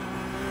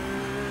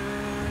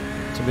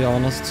 To be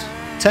honest.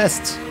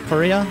 Test!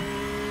 Korea?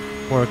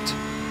 Worked.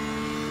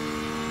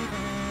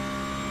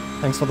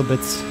 Thanks for the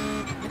bits.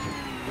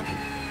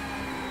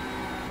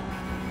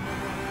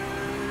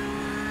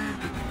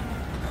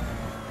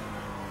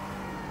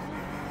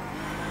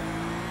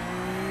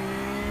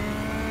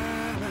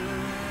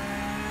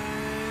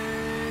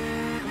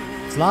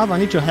 Slav, I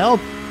need your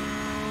help!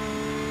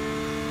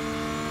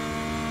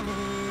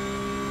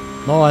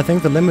 No, I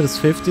think the limit is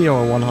 50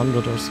 or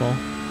 100 or so.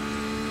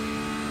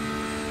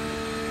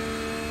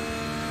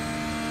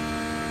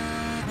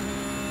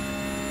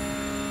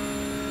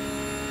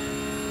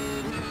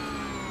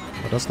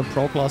 What does the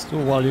Pro class do?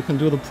 Well, you can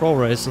do the Pro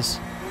races.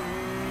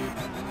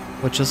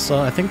 Which is,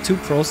 I think, 2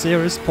 Pro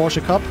Series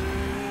Porsche Cup.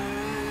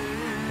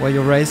 Where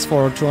you race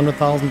for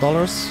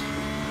 $200,000.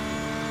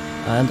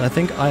 And I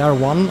think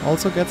IR1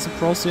 also gets a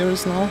Pro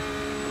Series now.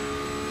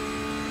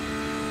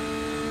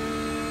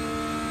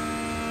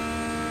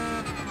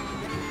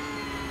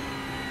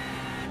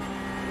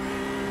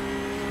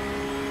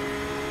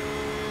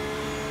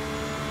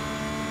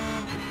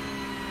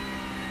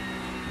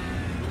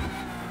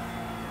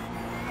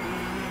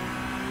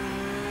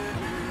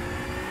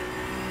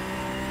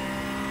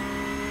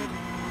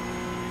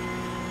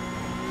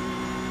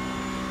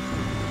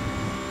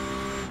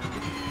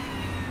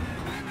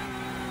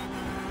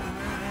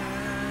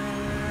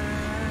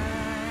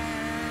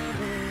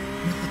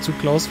 Too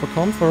close for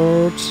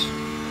comfort.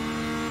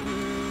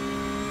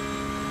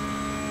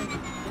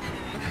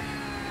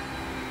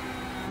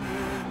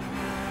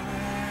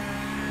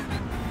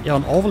 Yeah,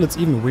 on Oval it's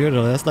even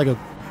weirder. There's like a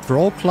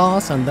Pro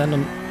class and then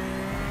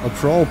a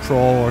Pro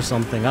or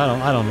something.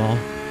 I don't know.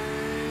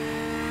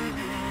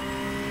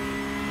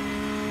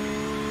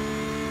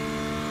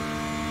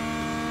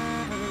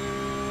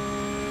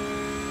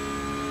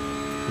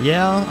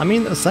 Yeah, I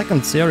mean a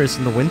second series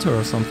in the winter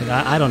or something.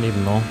 I don't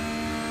even know.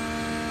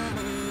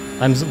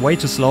 I'm way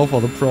too slow for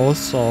the pros,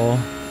 so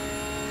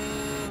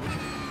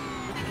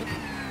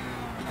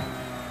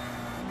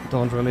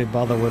don't really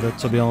bother with it,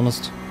 to be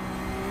honest.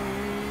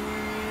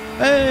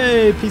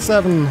 Hey,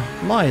 P7,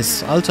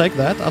 nice. I'll take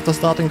that after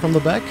starting from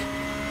the back.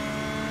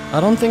 I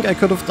don't think I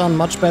could have done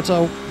much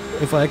better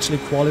if I actually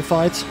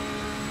qualified.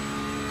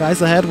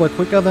 Guys ahead were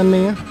quicker than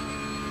me.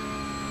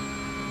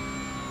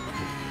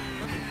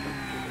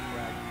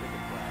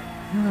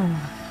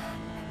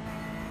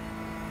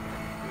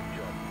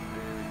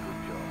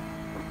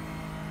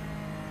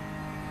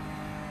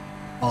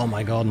 Oh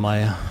my god,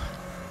 my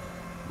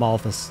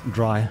mouth is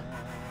dry.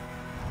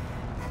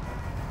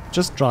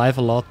 Just drive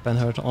a lot, Ben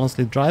Hurt.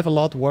 Honestly, drive a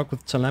lot, work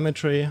with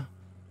telemetry.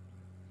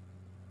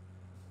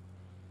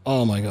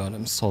 Oh my god,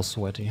 I'm so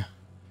sweaty.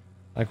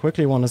 I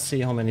quickly want to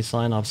see how many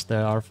sign-ups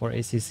there are for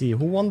ACC.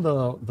 Who won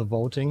the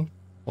voting?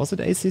 Was it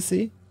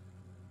ACC?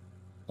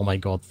 Oh my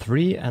god,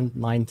 3 and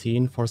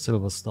 19 for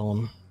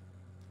Silverstone.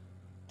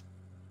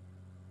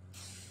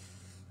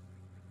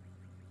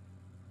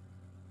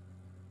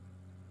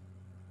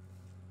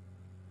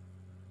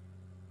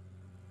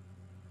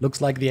 Looks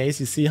like the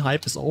ACC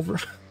hype is over.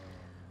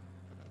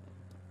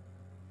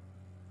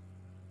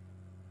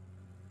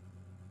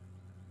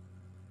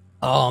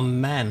 Oh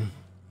man.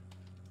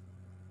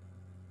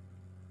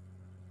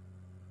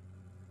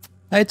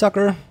 Hey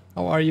Tucker,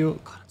 how are you?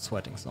 God, I'm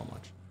sweating so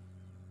much.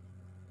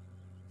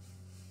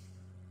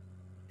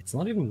 It's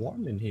not even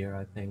warm in here,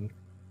 I think.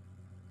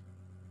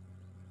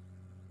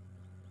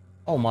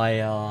 Oh, my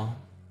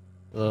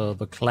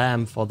the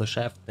clamp for the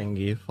shaft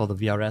thingy for the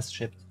VRS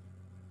shipped.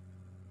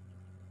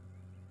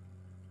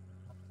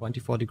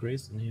 24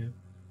 degrees in here.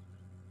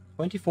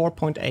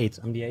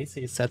 24.8 and the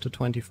AC is set to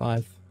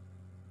 25.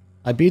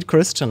 I beat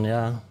Christian,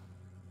 yeah.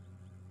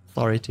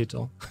 Sorry,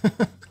 Tito.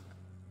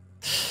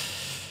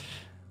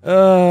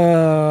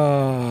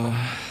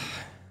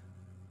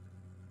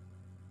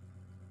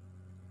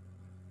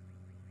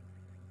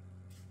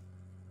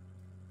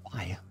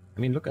 Why? I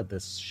mean, look at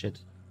this shit.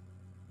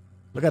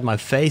 Look at my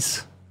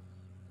face.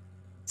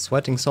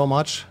 Sweating so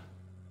much.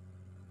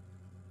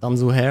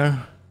 Damsu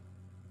hair.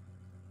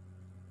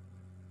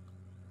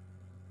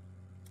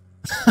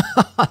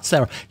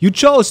 Sarah, you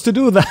chose to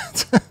do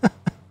that.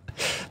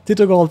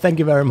 Tito Gold, thank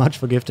you very much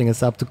for gifting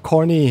us up to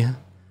Corny.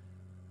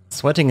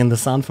 Sweating in the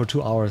sun for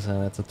 2 hours,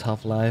 that's a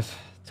tough life.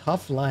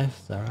 Tough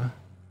life, Sarah.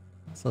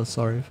 So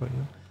sorry for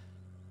you.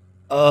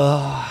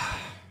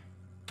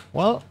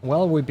 Well,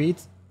 we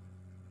beat...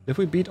 Did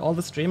we beat all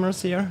the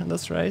streamers here in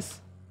this race?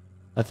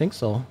 I think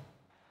so.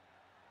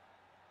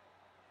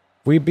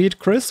 We beat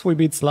Chris, we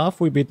beat Slav,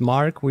 we beat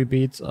Mark, we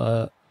beat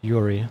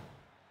Yuri.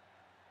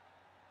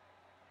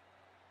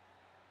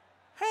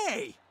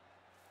 Hey!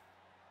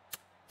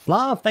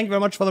 Slav, thank you very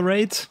much for the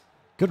raid.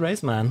 Good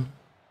race, man.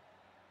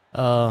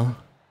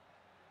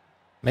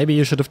 Maybe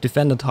you should have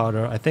defended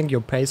harder. I think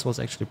your pace was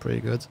actually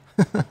pretty good.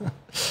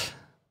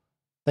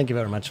 Thank you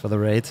very much for the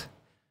raid.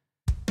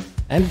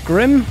 And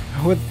Grim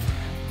with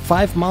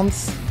 5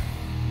 months.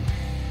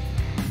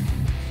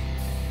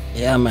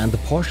 Yeah, man, the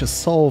Porsche is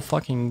so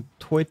fucking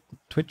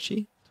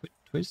twitchy.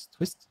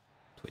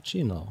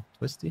 Twitchy? No,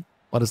 twisty.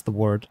 What is the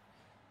word?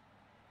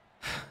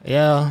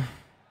 Yeah.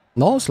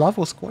 No, Slav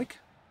was quick.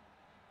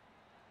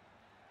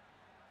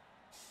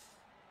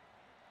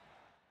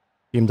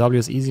 BMW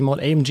is easy mode.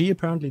 AMG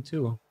apparently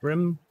too.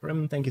 Grim,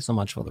 thank you so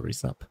much for the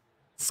resub.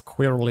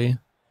 Squirrely.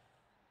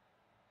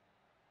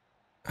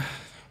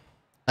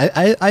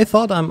 I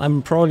thought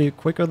I'm probably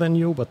quicker than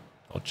you, but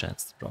no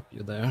chance to drop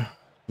you there.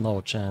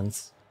 No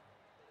chance.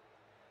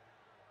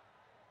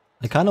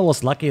 I kind of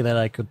was lucky that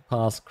I could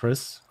pass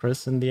Chris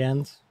in the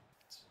end.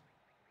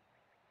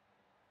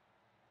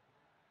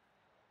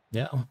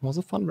 Yeah, it was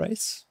a fun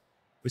race.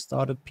 We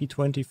started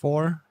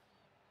P24.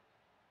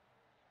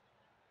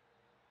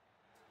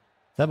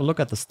 Let's have a look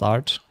at the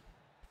start.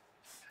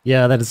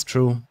 Yeah, that is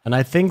true. And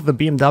I think the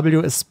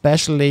BMW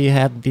especially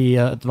had the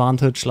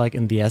advantage like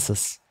in the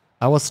S's.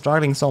 I was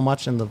struggling so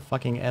much in the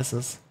fucking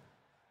S's.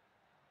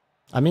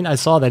 I mean, I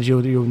saw that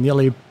you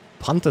nearly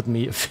punted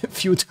me a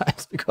few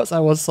times because I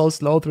was so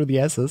slow through the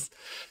S's.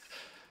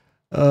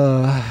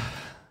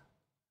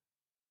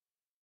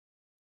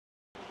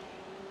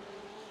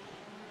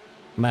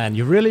 Man,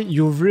 you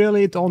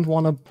really don't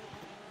want to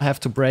have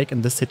to brake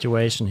in this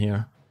situation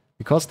here.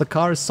 Because the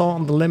car is so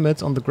on the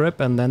limit on the grip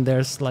and then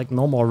there's like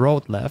no more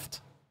road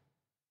left.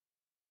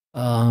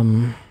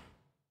 Yeah.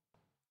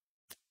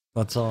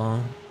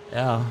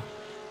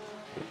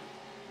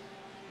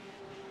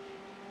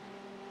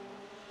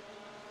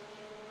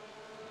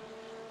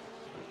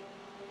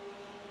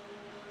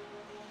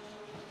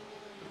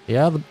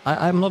 Yeah,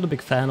 I'm not a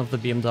big fan of the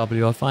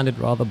BMW. I find it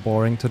rather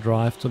boring to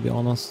drive, to be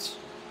honest.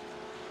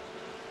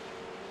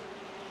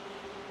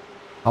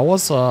 How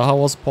was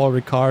Paul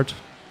Ricard,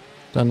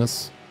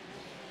 Dennis?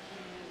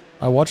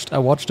 I watched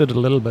it a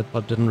little bit,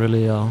 but didn't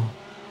really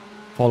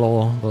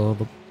follow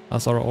the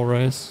SRO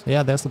race.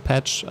 Yeah, there's a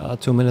patch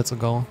 2 minutes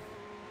ago.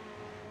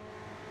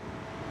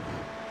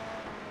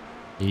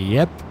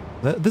 Yep,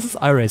 this is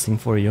iRacing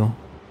for you.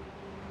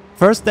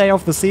 First day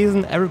of the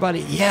season,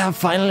 everybody, yeah,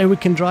 finally we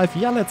can drive.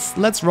 Yeah,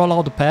 let's roll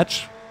out a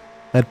patch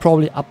that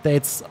probably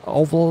updates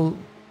oval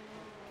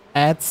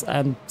ads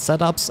and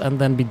setups and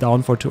then be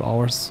down for 2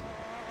 hours.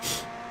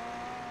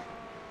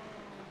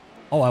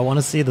 Oh, I want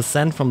to see the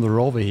send from the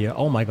rover here.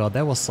 Oh my god,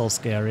 that was so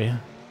scary.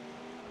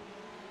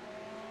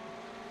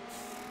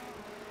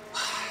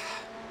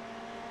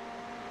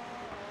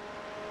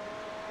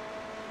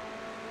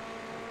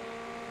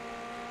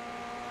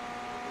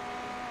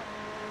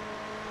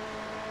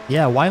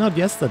 Yeah, why not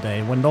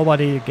yesterday, when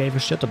nobody gave a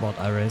shit about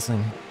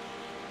iRacing?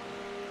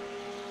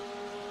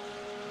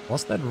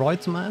 Was that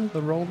Reutemann,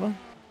 the rover?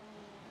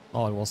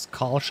 Oh, it was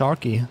Carl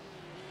Sharkey.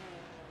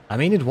 I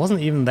mean, it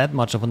wasn't even that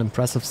much of an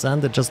impressive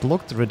send, it just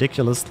looked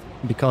ridiculous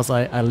because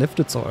I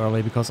lifted so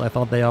early, because I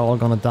thought they are all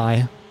gonna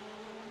die.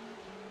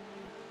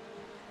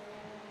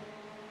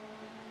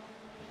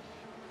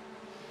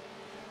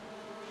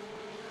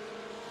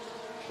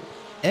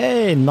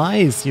 Hey,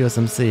 nice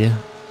USMC.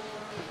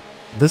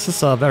 This is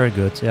very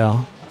good,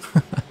 yeah.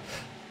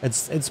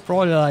 It's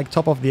probably like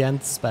top of the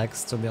end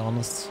specs, to be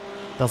honest.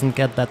 Doesn't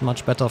get that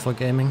much better for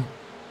gaming.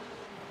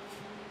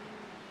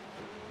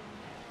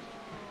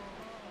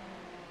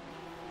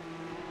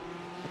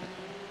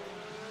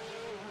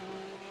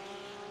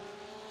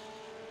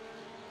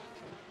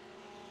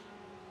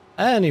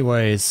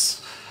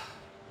 Anyways,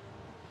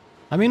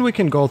 I mean, we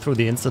can go through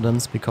the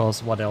incidents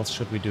because what else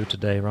should we do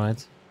today,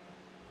 right?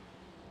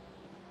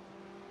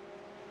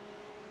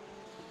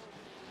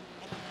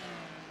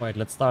 Wait,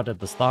 let's start at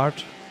the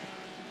start.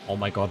 Oh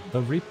my god,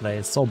 the replay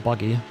is so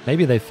buggy.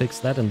 Maybe they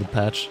fixed that in the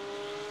patch.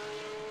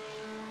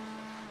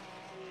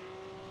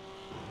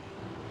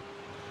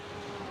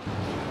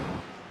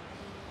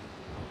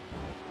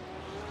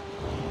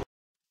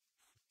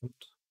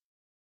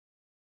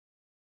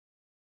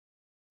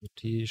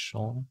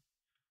 Sean.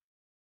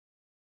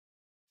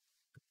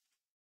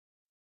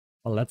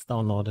 Well, let's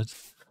download it.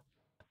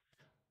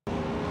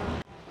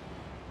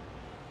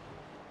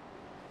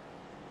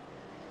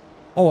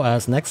 Oh,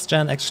 as next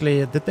gen,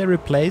 actually, did they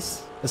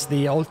replace? Is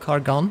the old car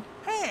gone?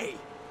 Hey!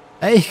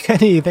 Hey,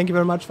 Kenny, thank you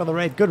very much for the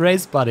raid. Good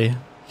race, buddy.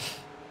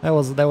 That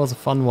was a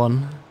fun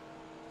one.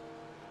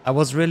 I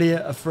was really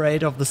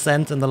afraid of the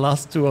scent in the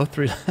last 2 or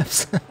 3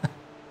 laps.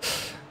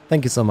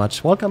 Thank you so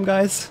much. Welcome,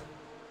 guys.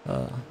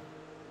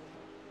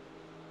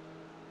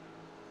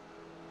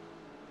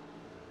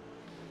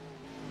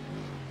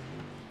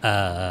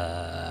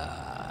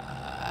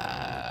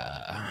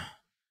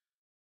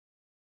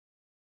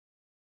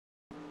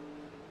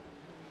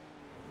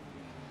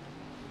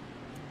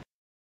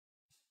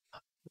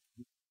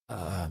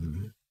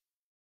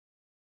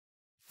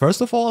 First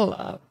of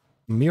all,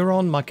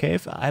 Miron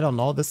Markev, I don't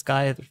know, this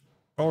guy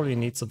probably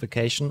needs a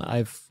vacation.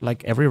 I've,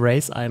 like, every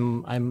race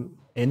I'm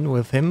in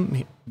with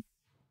him,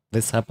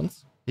 this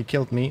happens. He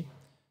killed me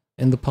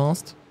in the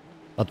past.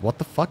 But what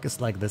the fuck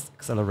is like this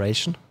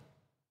acceleration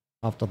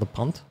after the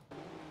punt?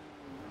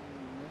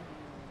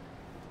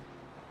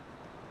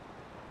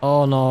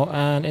 Oh no,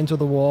 and into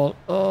the wall.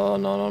 Oh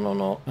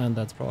no. And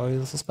that's probably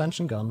the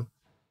suspension gun.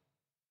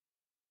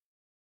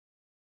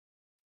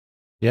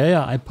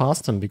 Yeah, I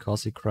passed him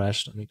because he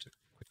crashed. I need to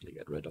quickly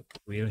get rid of the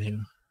wheel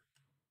here.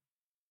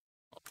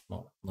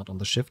 No, not on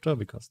the shifter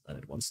because then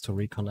it wants to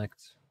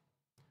reconnect.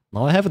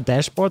 Now I have a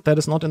dashboard that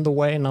is not in the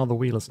way, now the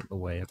wheel is in the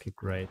way. Okay,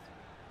 great.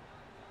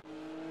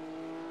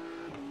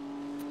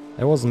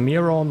 There was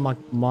Miron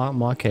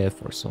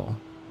Markev or so.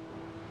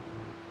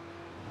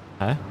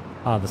 Huh?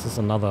 Ah, this is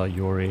another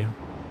Yuri.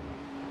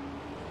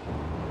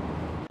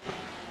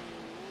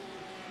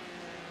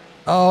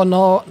 Oh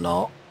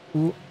no.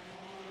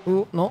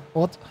 Ooh, no,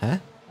 what? Huh?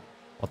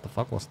 What the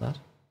fuck was that?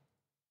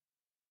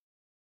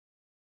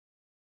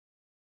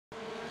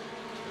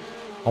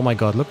 Oh my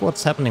god, look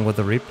what's happening with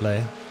the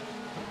replay.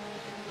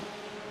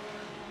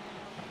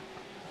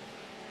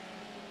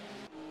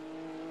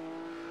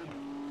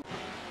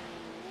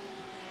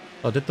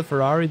 Oh, did the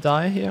Ferrari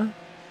die here?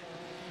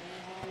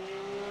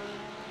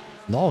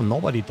 No,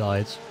 nobody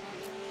died.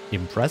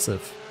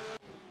 Impressive.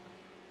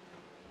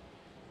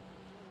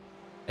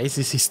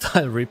 ACC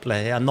style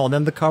replay. Yeah, no,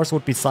 then the cars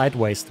would be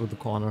sideways through the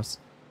corners.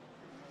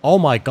 Oh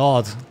my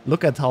god,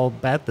 look at how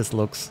bad this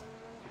looks.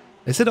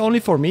 Is it only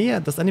for me?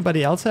 Does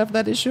anybody else have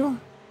that issue?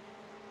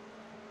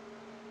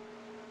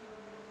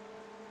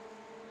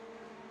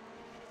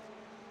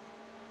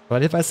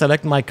 But if I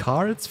select my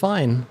car, it's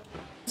fine.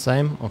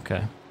 Same?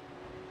 Okay.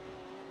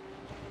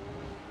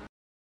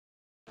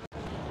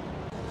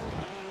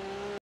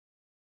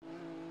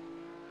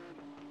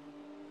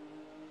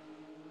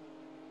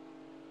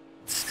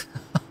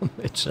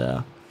 Which,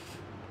 oh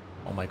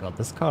my god,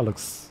 this car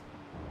looks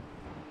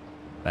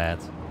bad.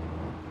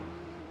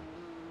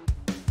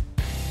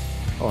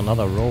 Oh,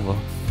 another rover.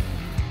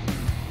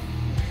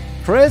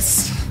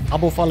 Chris!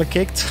 Abo-Falle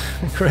kicked.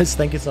 Chris,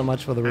 thank you so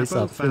much for the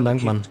resub. Vielen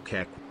Dank, Mann.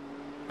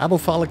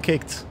 Abo-Falle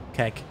kicked.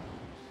 Keck.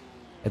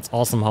 It's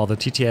awesome how the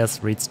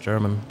TTS reads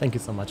German. Thank you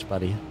so much,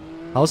 buddy.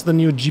 How's the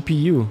new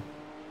GPU?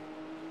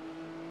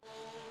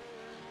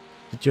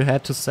 Did you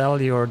had to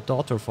sell your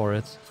daughter for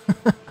it?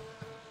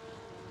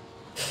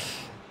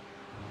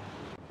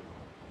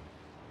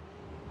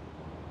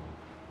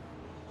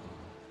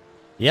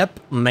 Yep,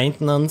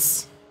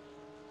 maintenance.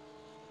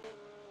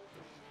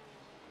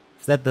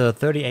 Is that the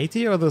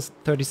 3080 or the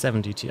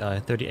 3070 Ti?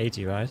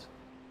 3080, right?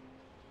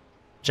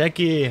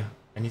 Jackie!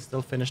 And he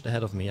still finished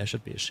ahead of me. I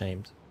should be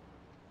ashamed.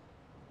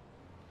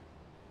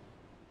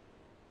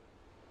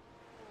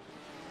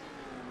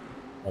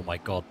 Oh my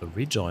god, the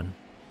rejoin.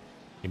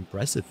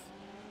 Impressive.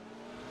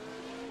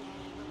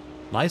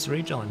 Nice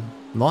rejoin.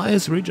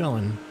 Nice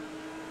rejoin.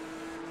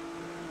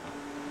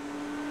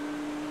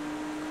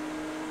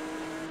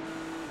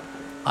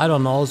 I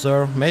don't know,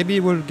 sir. Maybe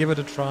we'll give it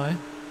a try.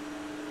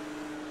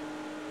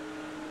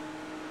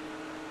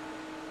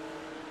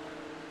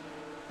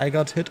 I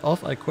got hit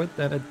off, I quit,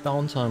 then at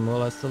downtime.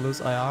 Will I still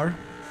lose IR?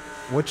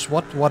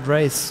 What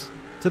race?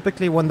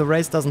 Typically when the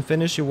race doesn't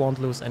finish, you won't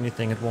lose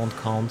anything, it won't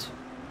count.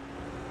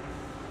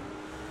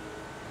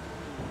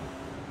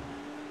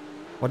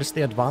 What is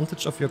the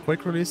advantage of your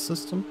quick release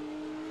system?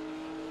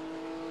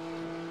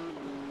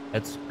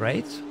 It's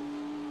great.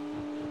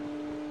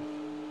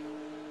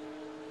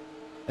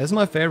 It's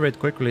my favorite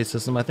quick release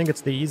system. I think it's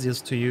the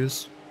easiest to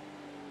use.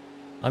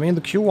 I mean,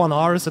 the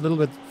Q1R is a little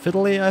bit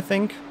fiddly, I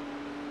think.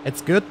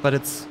 It's good, but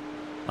it's...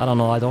 I don't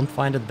know, I don't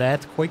find it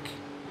that quick.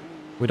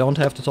 We don't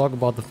have to talk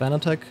about the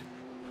Fanatec.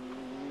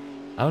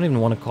 I don't even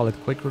want to call it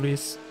quick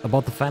release.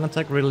 About the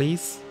Fanatec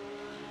release.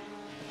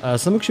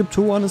 Simucube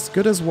 2.1 is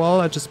good as well.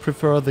 I just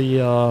prefer the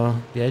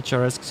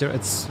HRS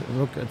series.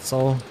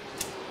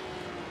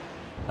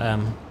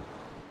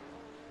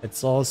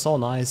 It's so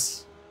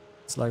nice.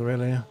 It's like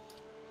really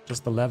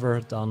just the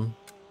lever done.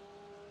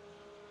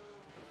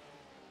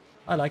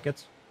 I like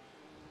it.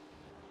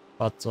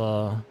 But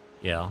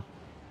yeah.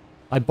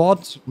 I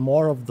bought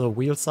more of the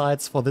wheel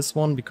sides for this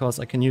one because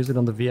I can use it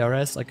on the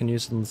VRS, I can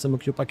use it on the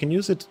Simucube, I can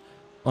use it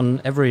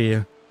on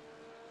every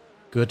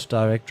good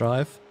direct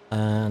drive,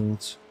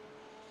 and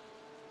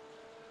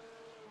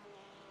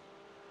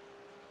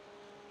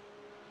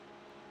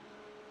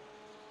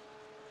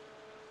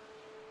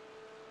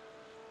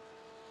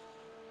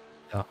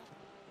yeah.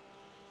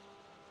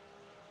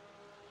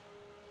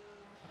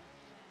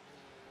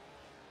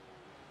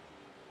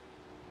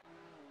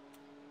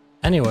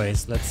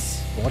 Anyways, let's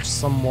watch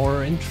some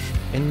more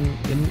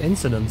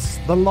incidents.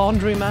 The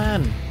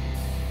Laundryman!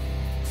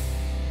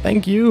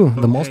 Thank you!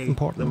 The most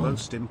important month. The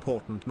most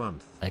important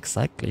month.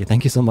 Exactly.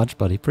 Thank you so much,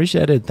 buddy.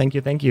 Appreciate it. Thank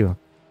you, thank you.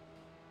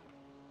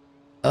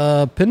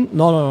 Pin?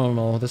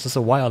 No. This is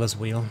a wireless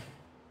wheel.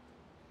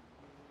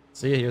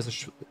 See, here's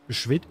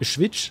a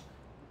switch.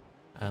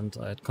 And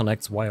it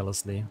connects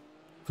wirelessly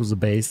to the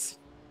base.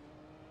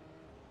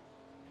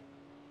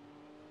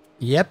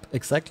 Yep,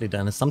 exactly,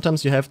 Dennis.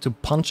 Sometimes you have to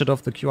punch it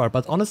off the QR.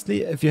 But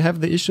honestly, if you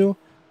have the issue,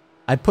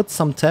 I put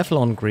some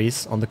Teflon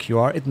grease on the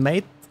QR. It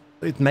made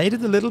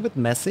it a little bit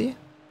messy.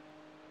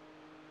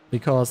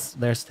 Because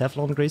there's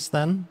Teflon grease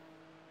then.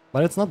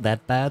 But it's not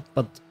that bad.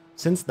 But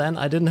since then,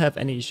 I didn't have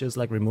any issues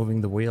like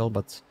removing the wheel.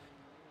 But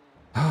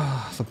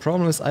the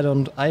problem is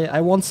I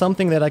want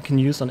something that I can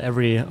use on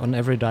every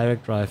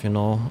direct drive, you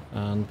know.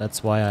 And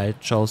that's why I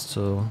chose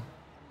to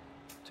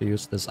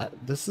use this.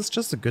 This is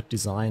just a good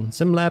design.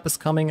 SimLab is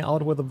coming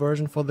out with a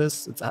version for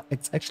this.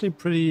 It's actually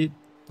pretty,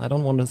 I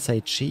don't want to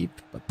say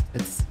cheap, but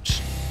it's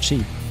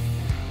cheap.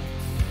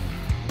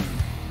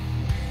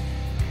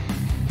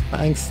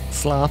 Thanks,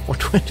 Slav, for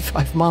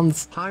 25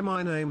 months. Hi,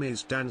 my name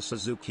is Dan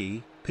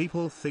Suzuki.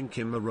 People think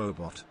I'm a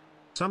robot.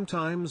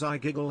 Sometimes I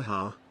giggle,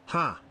 ha,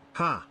 ha,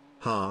 ha,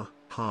 ha,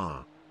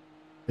 ha.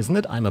 Isn't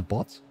it I'm a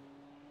bot?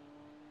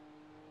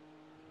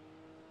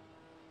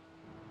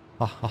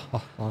 Ha ha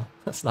ha ha.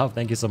 Slav,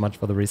 thank you so much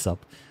for the resub.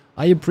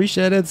 I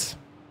appreciate it.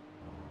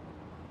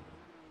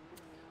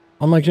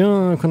 On my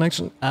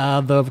connection,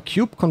 the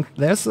Cube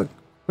there's a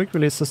quick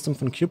release system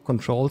from Cube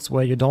controls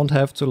where you don't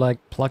have to like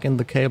plug in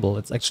the cable.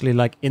 It's actually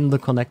like in the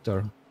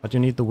connector, but you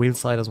need the wheel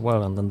side as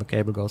well, and then the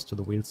cable goes to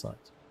the wheel side.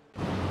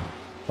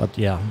 But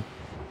yeah,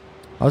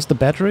 how's the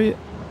battery?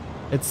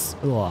 It's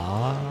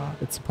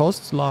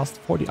supposed to last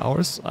 40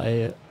 hours.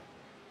 I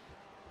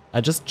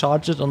just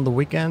charged it on the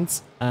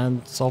weekends,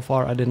 and so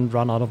far I didn't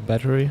run out of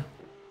battery.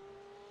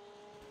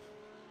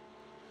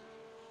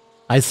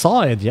 I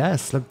saw it,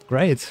 yes, looked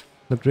great.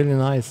 Looked really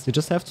nice. You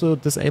just have to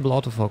disable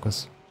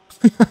autofocus.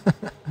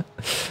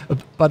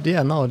 But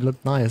yeah, no, it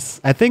looked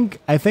nice. I think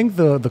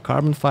the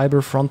carbon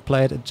fiber front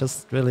plate, it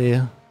just really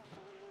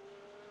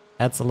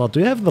adds a lot. Do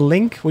you have the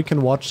link? We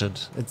can watch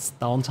it. It's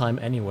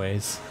downtime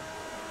anyways.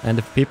 And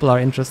if people are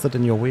interested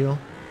in your wheel.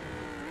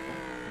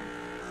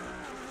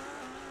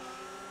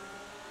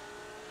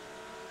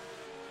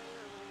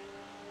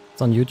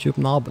 It's on YouTube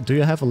now, but do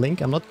you have a link?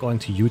 I'm not going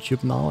to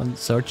YouTube now and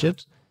search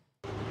it.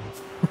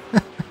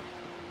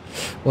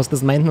 Was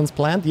this maintenance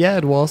planned? Yeah,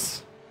 it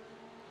was.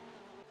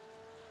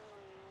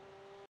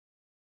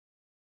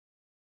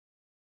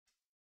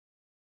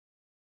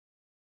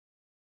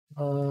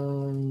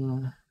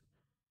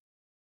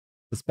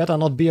 This better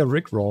not be a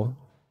rickroll.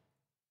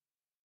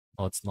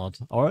 No, it's not.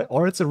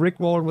 Or it's a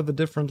rickroll with a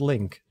different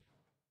link.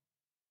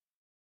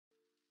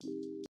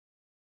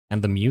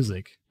 And the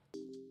music.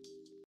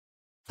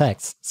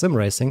 Tags: Sim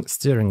Racing,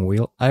 Steering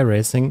Wheel,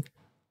 iRacing,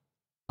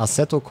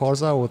 Assetto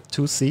Corsa with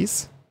 2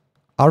 Cs,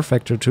 R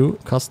Factor 2,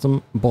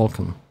 Custom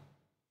Balkan.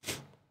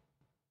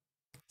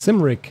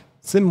 Simrig,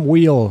 Sim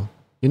Wheel.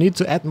 You need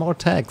to add more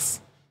tags.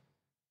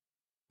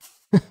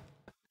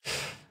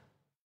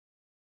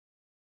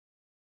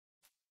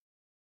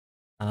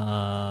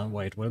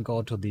 Wait, we'll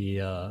go to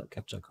the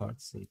capture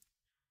card, see.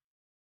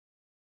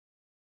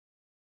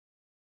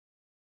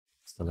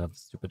 Still have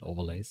stupid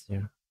overlays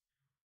here.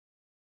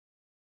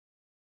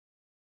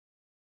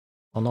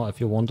 Oh no,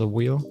 if you want a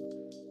wheel.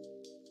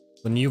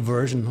 The new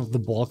version of the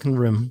Balkan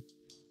rim.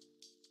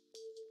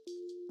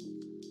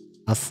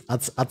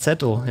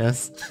 Assetto,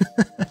 yes.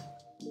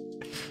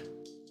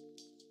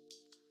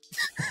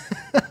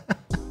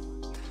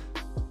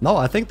 No,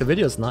 I think the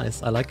video is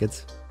nice. I like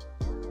it.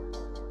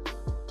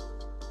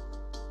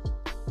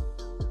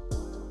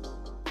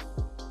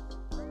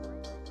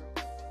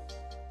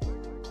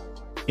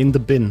 In the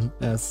bin,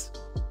 yes.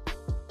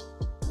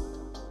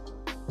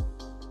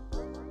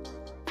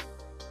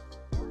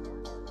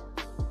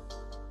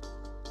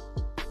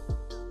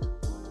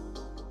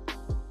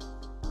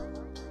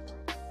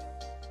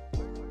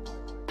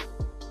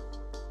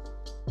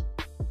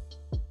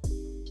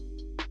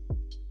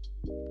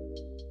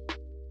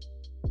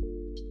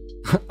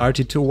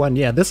 RT21,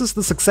 yeah, this is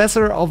the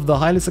successor of the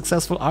highly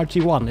successful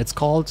RT1. It's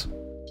called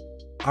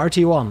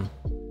RT1.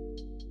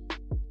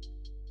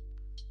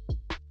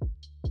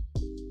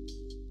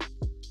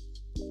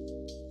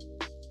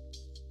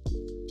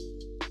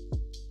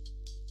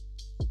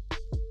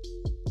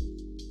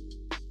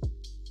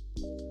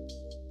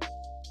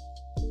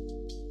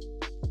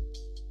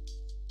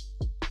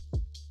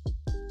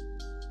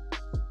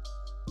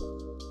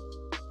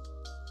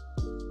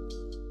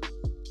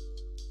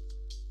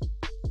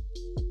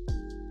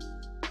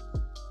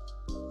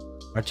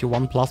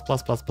 RT1 plus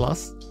plus plus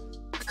plus.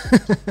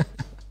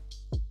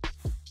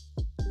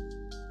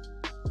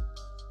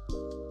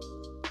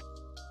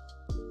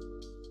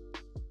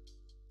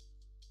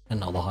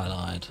 Another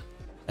highlight.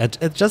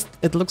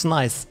 It looks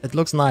nice. It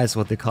looks nice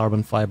with the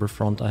carbon fiber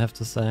front, I have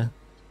to say.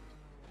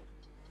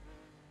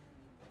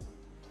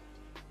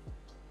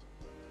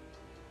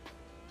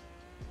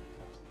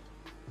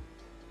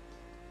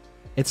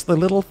 It's the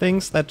little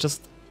things that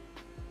just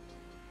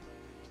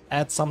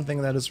add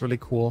something that is really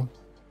cool.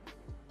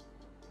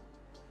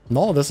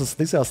 No,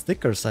 these are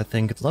stickers, I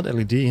think. It's not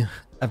LED.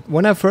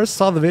 When I first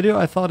saw the video,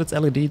 I thought it's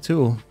LED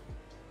too.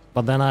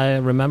 But then I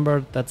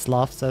remembered that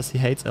Slav says he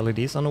hates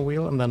LEDs on a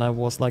wheel, and then I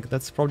was like,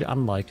 that's probably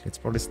unlikely. It's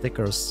probably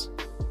stickers.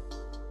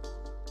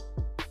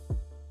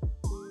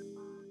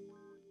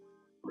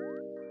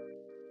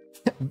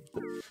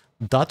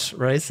 Dutch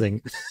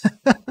racing.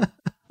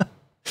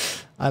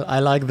 I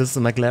like this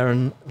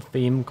McLaren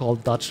theme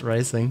called Dutch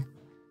racing.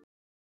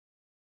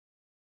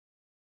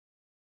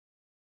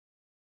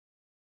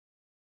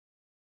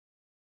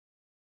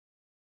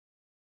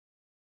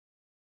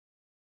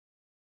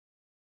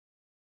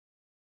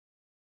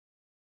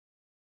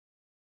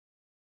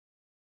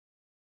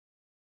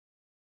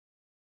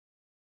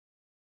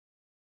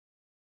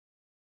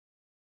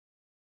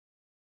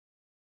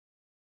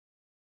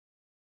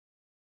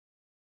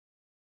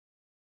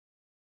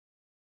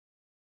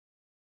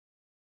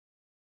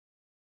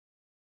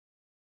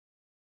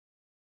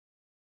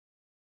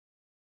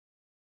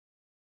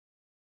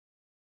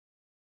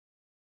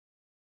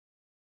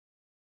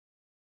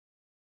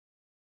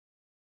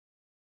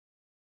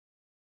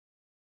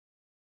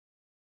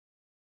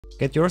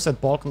 Get yours at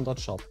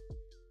balkan.shop.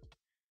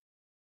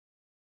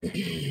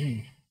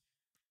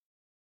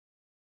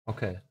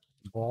 Okay,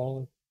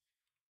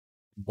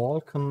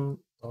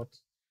 balkan.shop.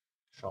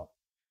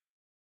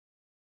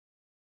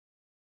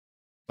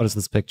 What is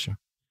this picture?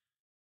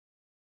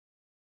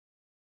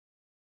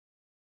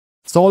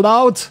 Sold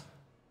out!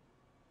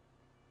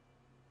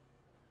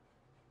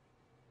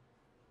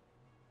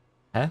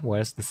 Huh?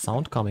 Where's the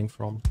sound coming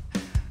from?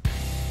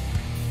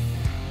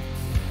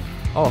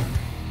 Oh.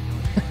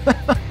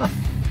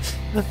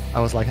 I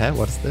was like, hey,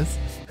 what is this?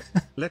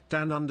 Let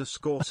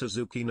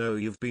Dan_Suzuki know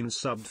you've been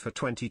subbed for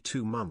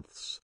 22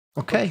 months.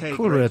 Okay,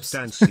 cool, great, Rips.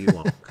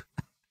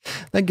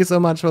 Thank you so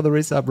much for the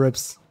resub,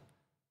 Rips.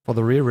 For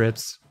the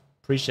re-Rips.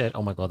 Appreciate.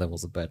 Oh my god, that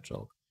was a bad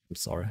joke. I'm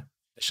sorry.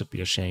 I should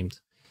be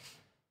ashamed.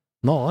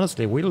 No,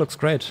 honestly, wheel looks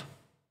great.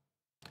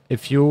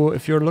 If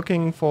you're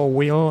looking for a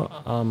wheel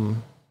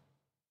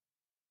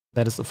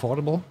that is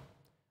affordable,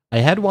 I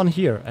had one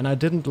here and I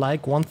didn't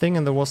like one thing,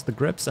 and there was the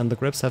grips, and the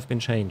grips have been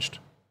changed.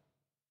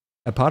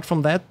 Apart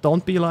from that,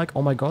 don't be like,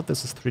 oh my god,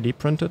 this is 3D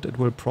printed. It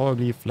will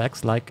probably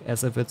flex like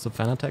as if it's a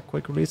Fanatec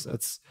quick release.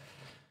 It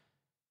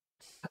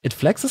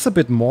flexes a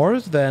bit more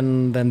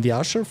than the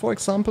Usher, for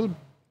example,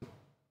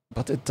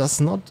 but it does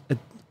not.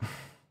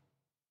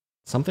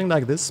 Something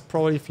like this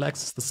probably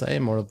flexes the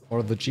same,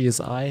 or the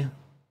GSI.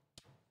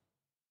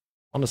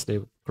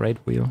 Honestly, great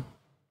wheel.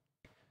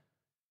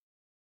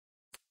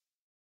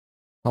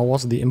 How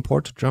was the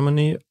import to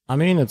Germany? I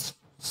mean, it's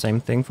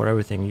same thing for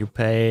everything. You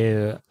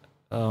pay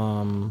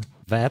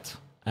VAT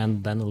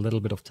and then a little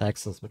bit of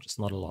taxes, which is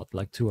not a lot,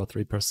 like 2 or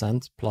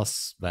 3%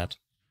 plus VAT.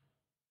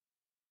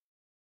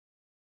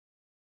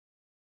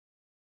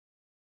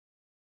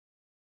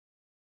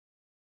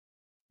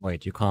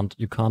 Wait, you can't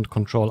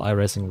control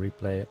iRacing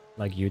replay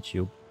like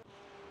YouTube.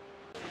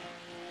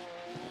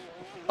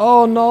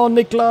 Oh no,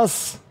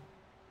 Niklas!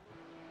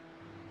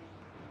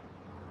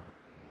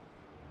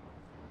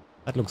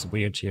 That looks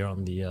weird here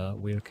on the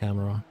wheel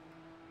camera.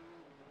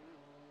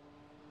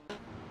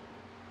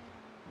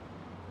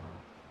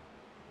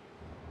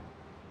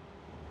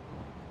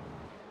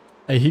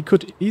 He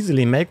could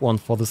easily make one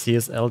for the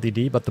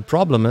CSL-DD, but the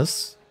problem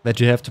is that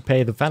you have to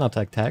pay the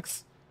Fanatec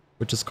tax,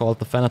 which is called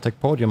the Fanatec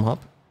Podium Hub,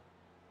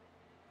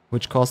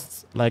 which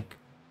costs like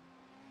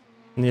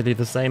nearly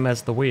the same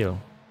as the wheel.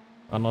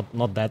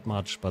 Not that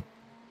much, but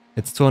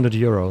it's 200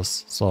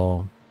 euros,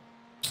 so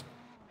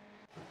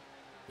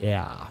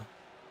yeah.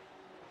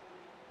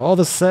 Oh,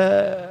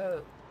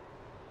 the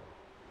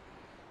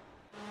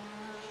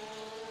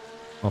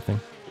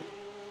nothing.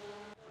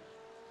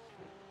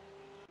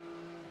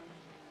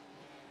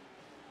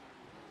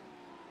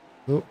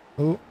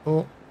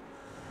 Oh.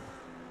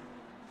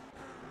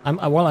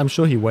 I'm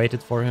sure he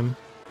waited for him.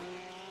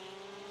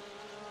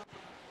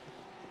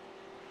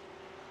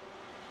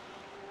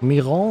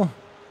 Miron?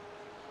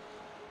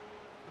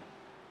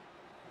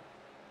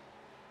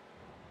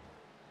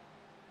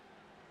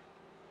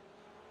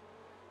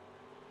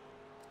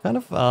 Kind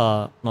of,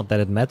 not that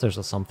it matters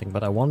or something,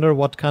 but I wonder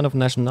what kind of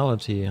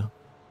nationality.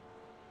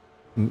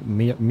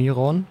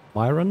 Miron?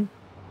 Miron?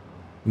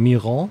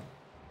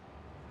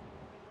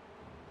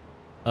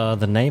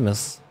 The name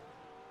is.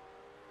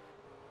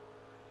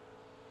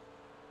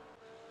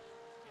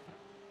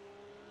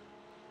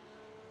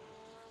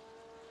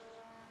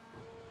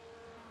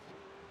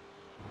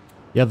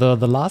 Yeah,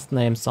 the last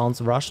name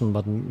sounds Russian,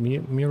 but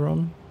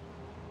Miron?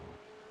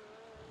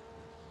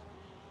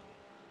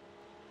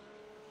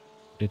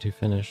 Did he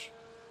finish?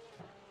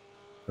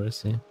 Where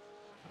is he?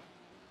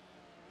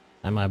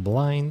 Am I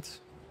blind?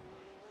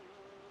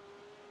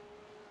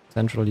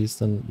 Central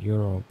Eastern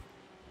Europe.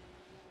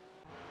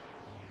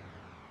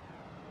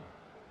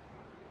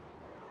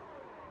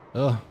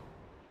 Ugh.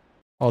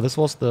 Oh, this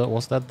was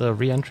that the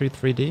re-entry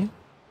 3D?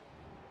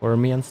 Where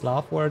me and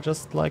Slav were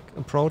just like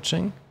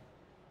approaching?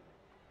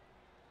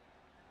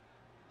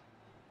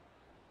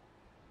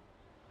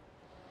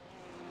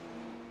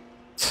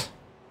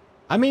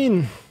 I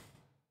mean,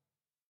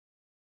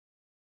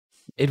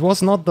 it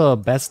was not the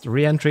best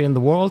re-entry in the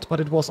world, but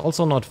it was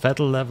also not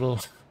Vettel level.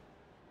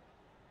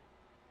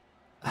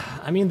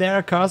 I mean, there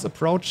are cars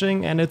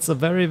approaching and it's a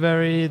very,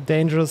 very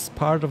dangerous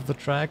part of the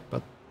track,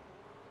 but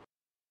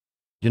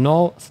you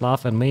know,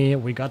 Slav and me,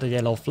 we got a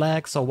yellow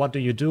flag, so what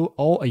do?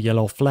 Oh, a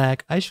yellow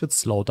flag, I should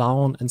slow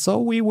down. And so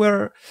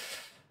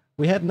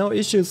we had no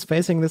issues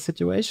facing the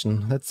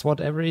situation. That's what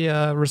every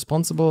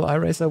responsible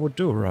iRacer would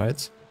do,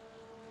 right?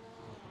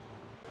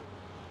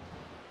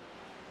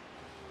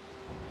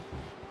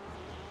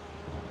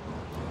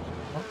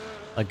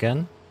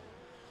 Again,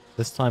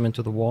 this time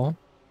into the wall.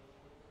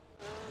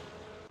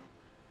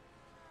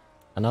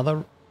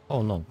 Another,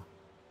 oh no,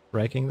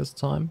 braking this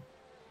time.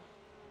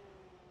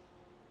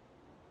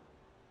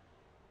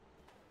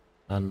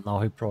 And now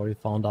he probably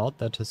found out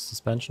that his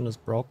suspension is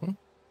broken.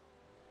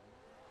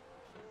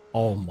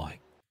 Oh my.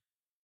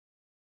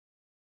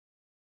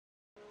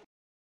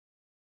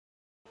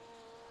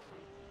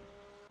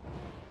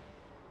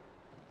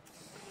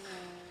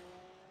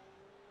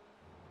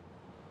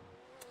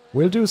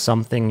 We'll do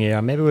something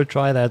here. Maybe we'll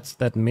try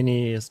that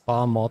mini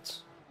Spa mod.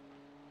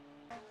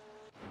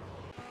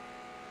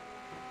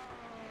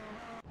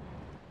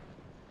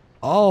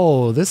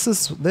 Oh, this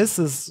is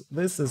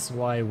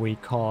why we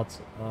caught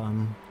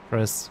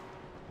Chris.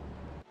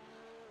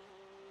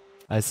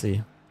 I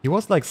see. He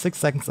was like 6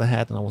 seconds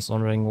ahead, and I was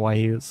wondering why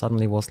he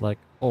suddenly was like,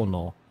 oh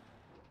no.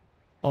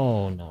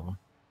 Oh no.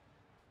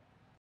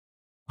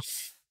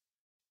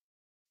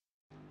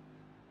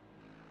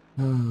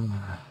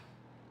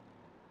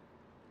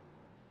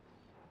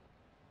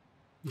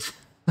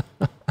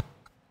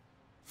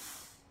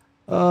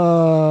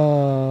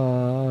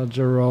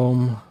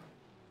 Jerome.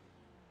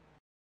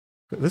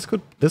 This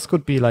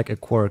could be like a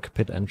Quirk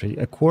pit entry.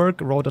 A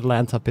Quirk Road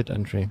Atlanta pit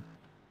entry.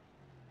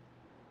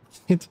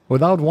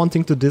 Without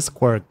wanting to diss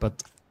Quirk,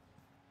 but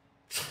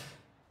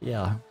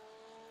yeah.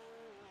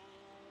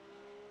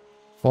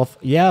 Fourth,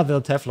 yeah,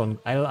 the Teflon.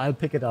 I'll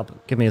pick it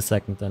up. Give me a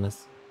second,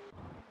 Dennis.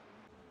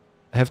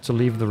 I have to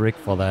leave the rig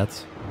for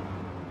that.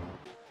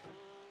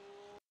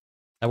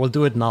 I will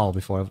do it now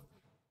before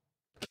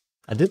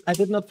I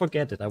did not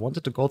forget it. I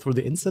wanted to go through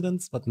the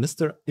incidents, but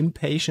Mr.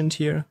 Impatient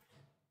here.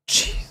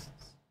 Jesus.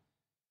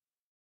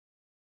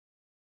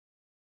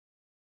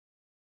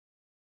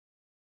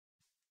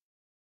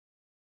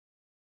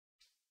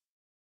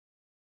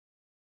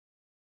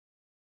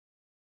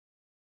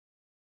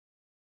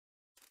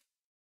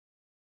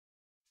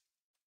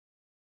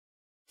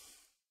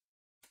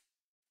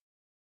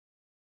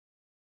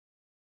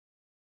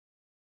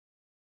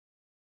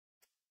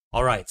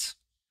 All right.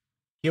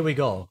 Here we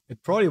go.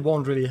 It probably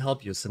won't really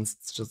help you since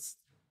it's just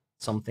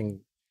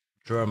something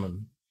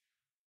German.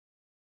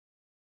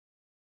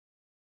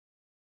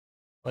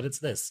 But it's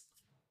this.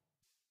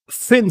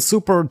 Thin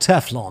Super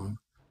Teflon.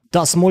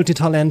 Das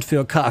Multitalent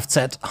für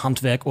Kfz,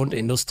 Handwerk und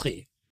Industrie.